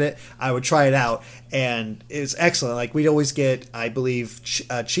would get it. I would try it out, and it was excellent. Like, we'd always get, I believe,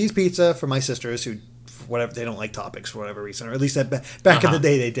 cheese pizza for my sisters who, whatever, they don't like toppings for whatever reason, or at least back in the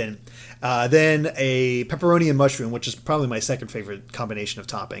day they didn't. Then a pepperoni and mushroom, which is probably my second favorite combination of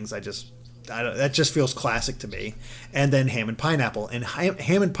toppings. That just feels classic to me. And then ham and pineapple. And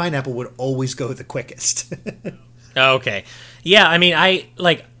ham and pineapple would always go the quickest. Okay. Yeah, I mean, I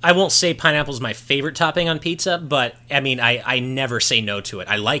won't say pineapple is my favorite topping on pizza, but I mean, I never say no to it.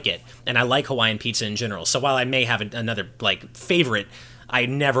 I like it, and I like Hawaiian pizza in general. So while I may have another favorite, I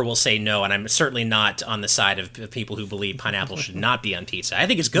never will say no, and I'm certainly not on the side of people who believe pineapple should not be on pizza. I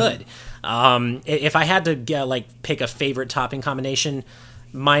think it's good. If I had to pick a favorite topping combination,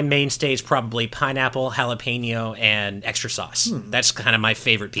 my mainstay is probably pineapple, jalapeno, and extra sauce. That's kind of my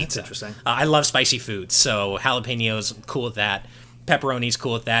favorite pizza. That's interesting. I love spicy food, so jalapenos, cool with that. Pepperoni's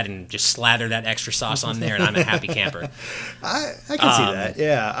cool with that, and just slather that extra sauce on there, and I'm a happy camper. I can see that.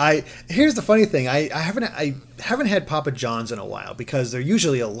 Yeah. Here's the funny thing. I haven't had Papa John's in a while because they're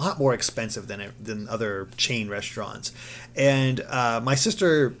usually a lot more expensive than other chain restaurants. And my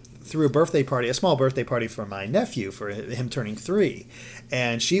sister threw a small birthday party for my nephew for him turning 3,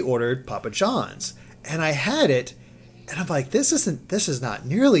 and she ordered Papa John's, and I had it, and I'm like, this is not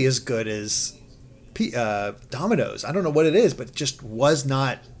nearly as good as Domino's. I don't know what it is, but it just was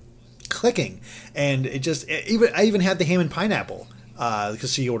not clicking, and I even had the ham and pineapple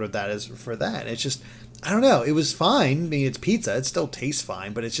because she ordered that for that. It's just, I don't know, it was fine. I mean, it's pizza, it still tastes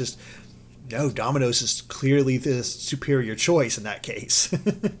fine, but it's just no, Domino's is clearly the superior choice in that case.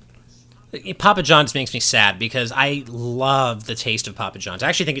 Papa John's makes me sad because I love the taste of Papa John's. I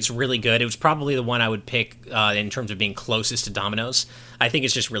actually think it's really good. It was probably the one I would pick in terms of being closest to Domino's. I think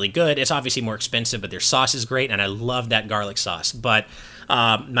it's just really good. It's obviously more expensive, but their sauce is great, and I love that garlic sauce. But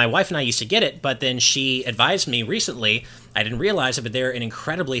my wife and I used to get it, but then she advised me recently, I didn't realize it, but they're an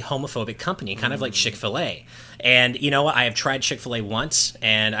incredibly homophobic company, kind of like Chick-fil-A. And you know what? I have tried Chick-fil-A once,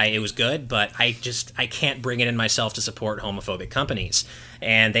 and it was good, but I can't bring it in myself to support homophobic companies.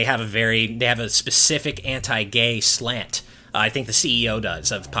 And they have a specific anti-gay slant. I think the CEO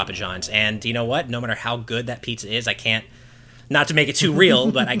does of Papa John's. And you know what? No matter how good that pizza is, I can't. Not to make it too real,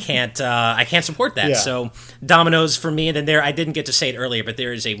 but I can't support that. Yeah. So Domino's for me, and then I didn't get to say it earlier, but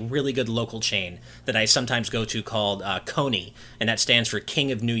there is a really good local chain that I sometimes go to called Coney, and that stands for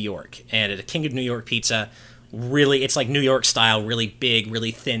King of New York. And a King of New York pizza, really, it's like New York style, really big,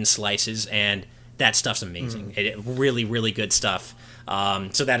 really thin slices, and that stuff's amazing. It really, really good stuff.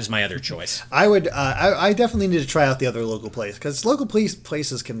 So that is my other choice. I definitely need to try out the other local place, because local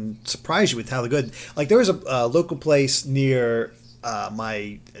places can surprise you with how good. Like there was a local place near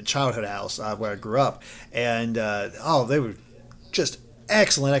my childhood house where I grew up, and they were just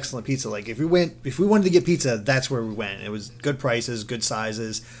excellent pizza. Like if we wanted to get pizza, that's where we went. It was good prices, good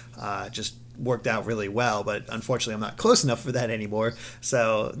sizes, just worked out really well. But unfortunately, I'm not close enough for that anymore.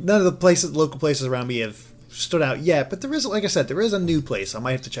 So none of the local places around me have stood out yet, but there is, like I said, there is a new place. I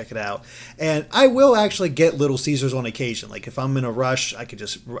might have to check it out. And I will actually get Little Caesars on occasion. Like if I'm in a rush, I could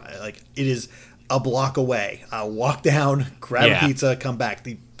just, like, it is a block away. I'll walk down, grab a pizza, come back.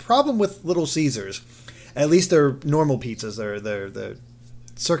 The problem with Little Caesars, at least their normal pizzas, they're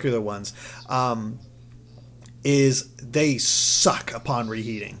circular ones, is they suck upon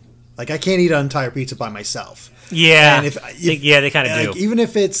reheating. Like I can't eat an entire pizza by myself. Yeah, and they kind of do. Even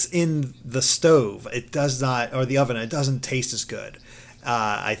if it's in the stove, it does not, or the oven, it doesn't taste as good.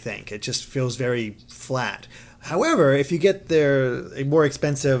 I think it just feels very flat. However, if you get a more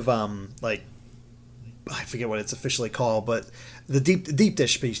expensive, like I forget what it's officially called, but the deep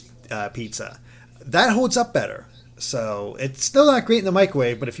dish pizza, that holds up better. So it's still not great in the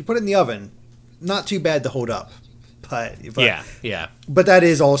microwave, but if you put it in the oven, not too bad to hold up. But yeah. But that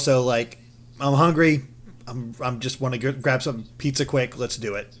is also like, I'm hungry. I'm just want to grab some pizza quick. Let's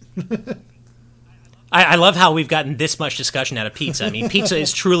do it. I love how we've gotten this much discussion out of pizza. I mean, pizza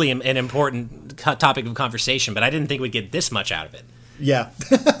is truly an important topic of conversation, but I didn't think we'd get this much out of it. Yeah,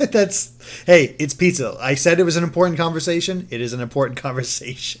 hey, it's pizza. I said it was an important conversation. It is an important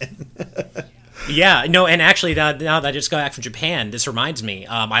conversation. Yeah, no, and actually, now that I just got back from Japan, this reminds me.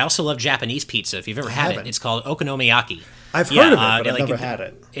 I also love Japanese pizza. If you've ever had it, it's called okonomiyaki. I've heard of it, but I've never had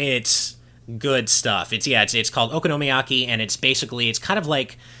it. It's good stuff. It's called okonomiyaki, and it's kind of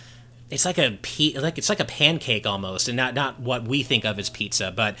like it's like a pancake almost, and not what we think of as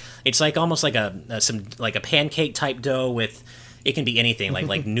pizza, but it's like almost like a pancake type dough with, it can be anything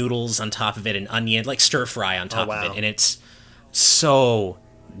like noodles on top of it and onion, like stir fry on top of it, and it's so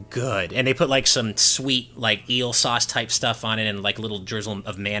good. And they put like some sweet like eel sauce type stuff on it and like a little drizzle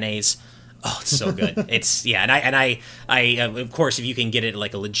of mayonnaise. Oh, it's so good. It's and I of course, if you can get it at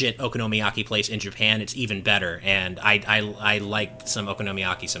like a legit okonomiyaki place in Japan, it's even better. And I like some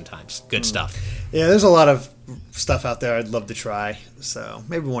okonomiyaki sometimes. Good stuff. Yeah, there's a lot of stuff out there I'd love to try. So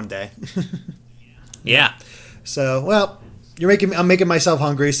maybe one day. Yeah. So well, I'm making myself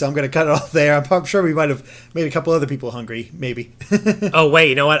hungry, so I'm going to cut it off there. I'm sure we might have made a couple other people hungry, maybe. Oh wait,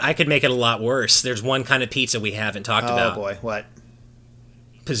 you know what? I could make it a lot worse. There's one kind of pizza we haven't talked about. Oh boy, what?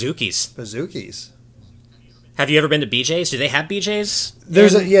 Pizookies. Have you ever been to BJ's? Do they have BJ's?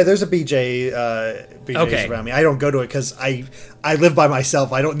 There's a BJ's around me. I don't go to it because I live by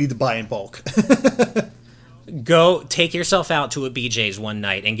myself. I don't need to buy in bulk. Go take yourself out to a BJ's one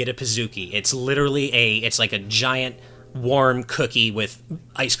night and get a Pizookie. It's literally it's like a giant warm cookie with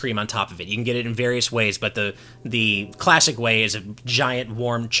ice cream on top of it. You can get it in various ways, but the classic way is a giant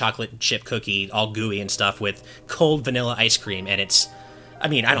warm chocolate chip cookie, all gooey and stuff, with cold vanilla ice cream, and I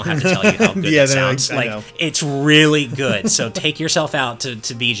don't have to tell you how good it sounds. It's really good. So take yourself out to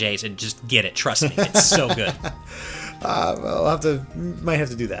BJ's and just get it. Trust me, it's so good. Well, might have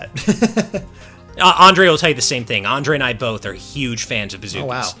to do that. Andre will tell you the same thing. Andre and I both are huge fans of Pizookies. Oh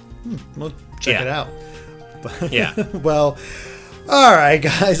wow, we'll check it out. Yeah. Well, all right,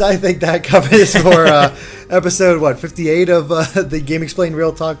 guys. I think that covers for episode 58 of the Game Explained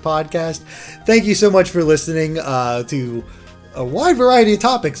Real Talk podcast. Thank you so much for listening to a wide variety of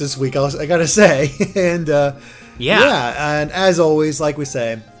topics this week, I gotta say. And and as always, like we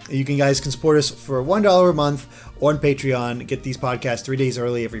say, you guys can support us for $1 a month or on Patreon. Get these podcasts 3 days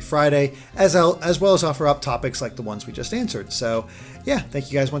early every Friday, as well as offer up topics like the ones we just answered. So, yeah, thank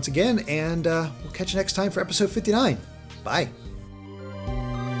you guys once again, and we'll catch you next time for episode 59. Bye.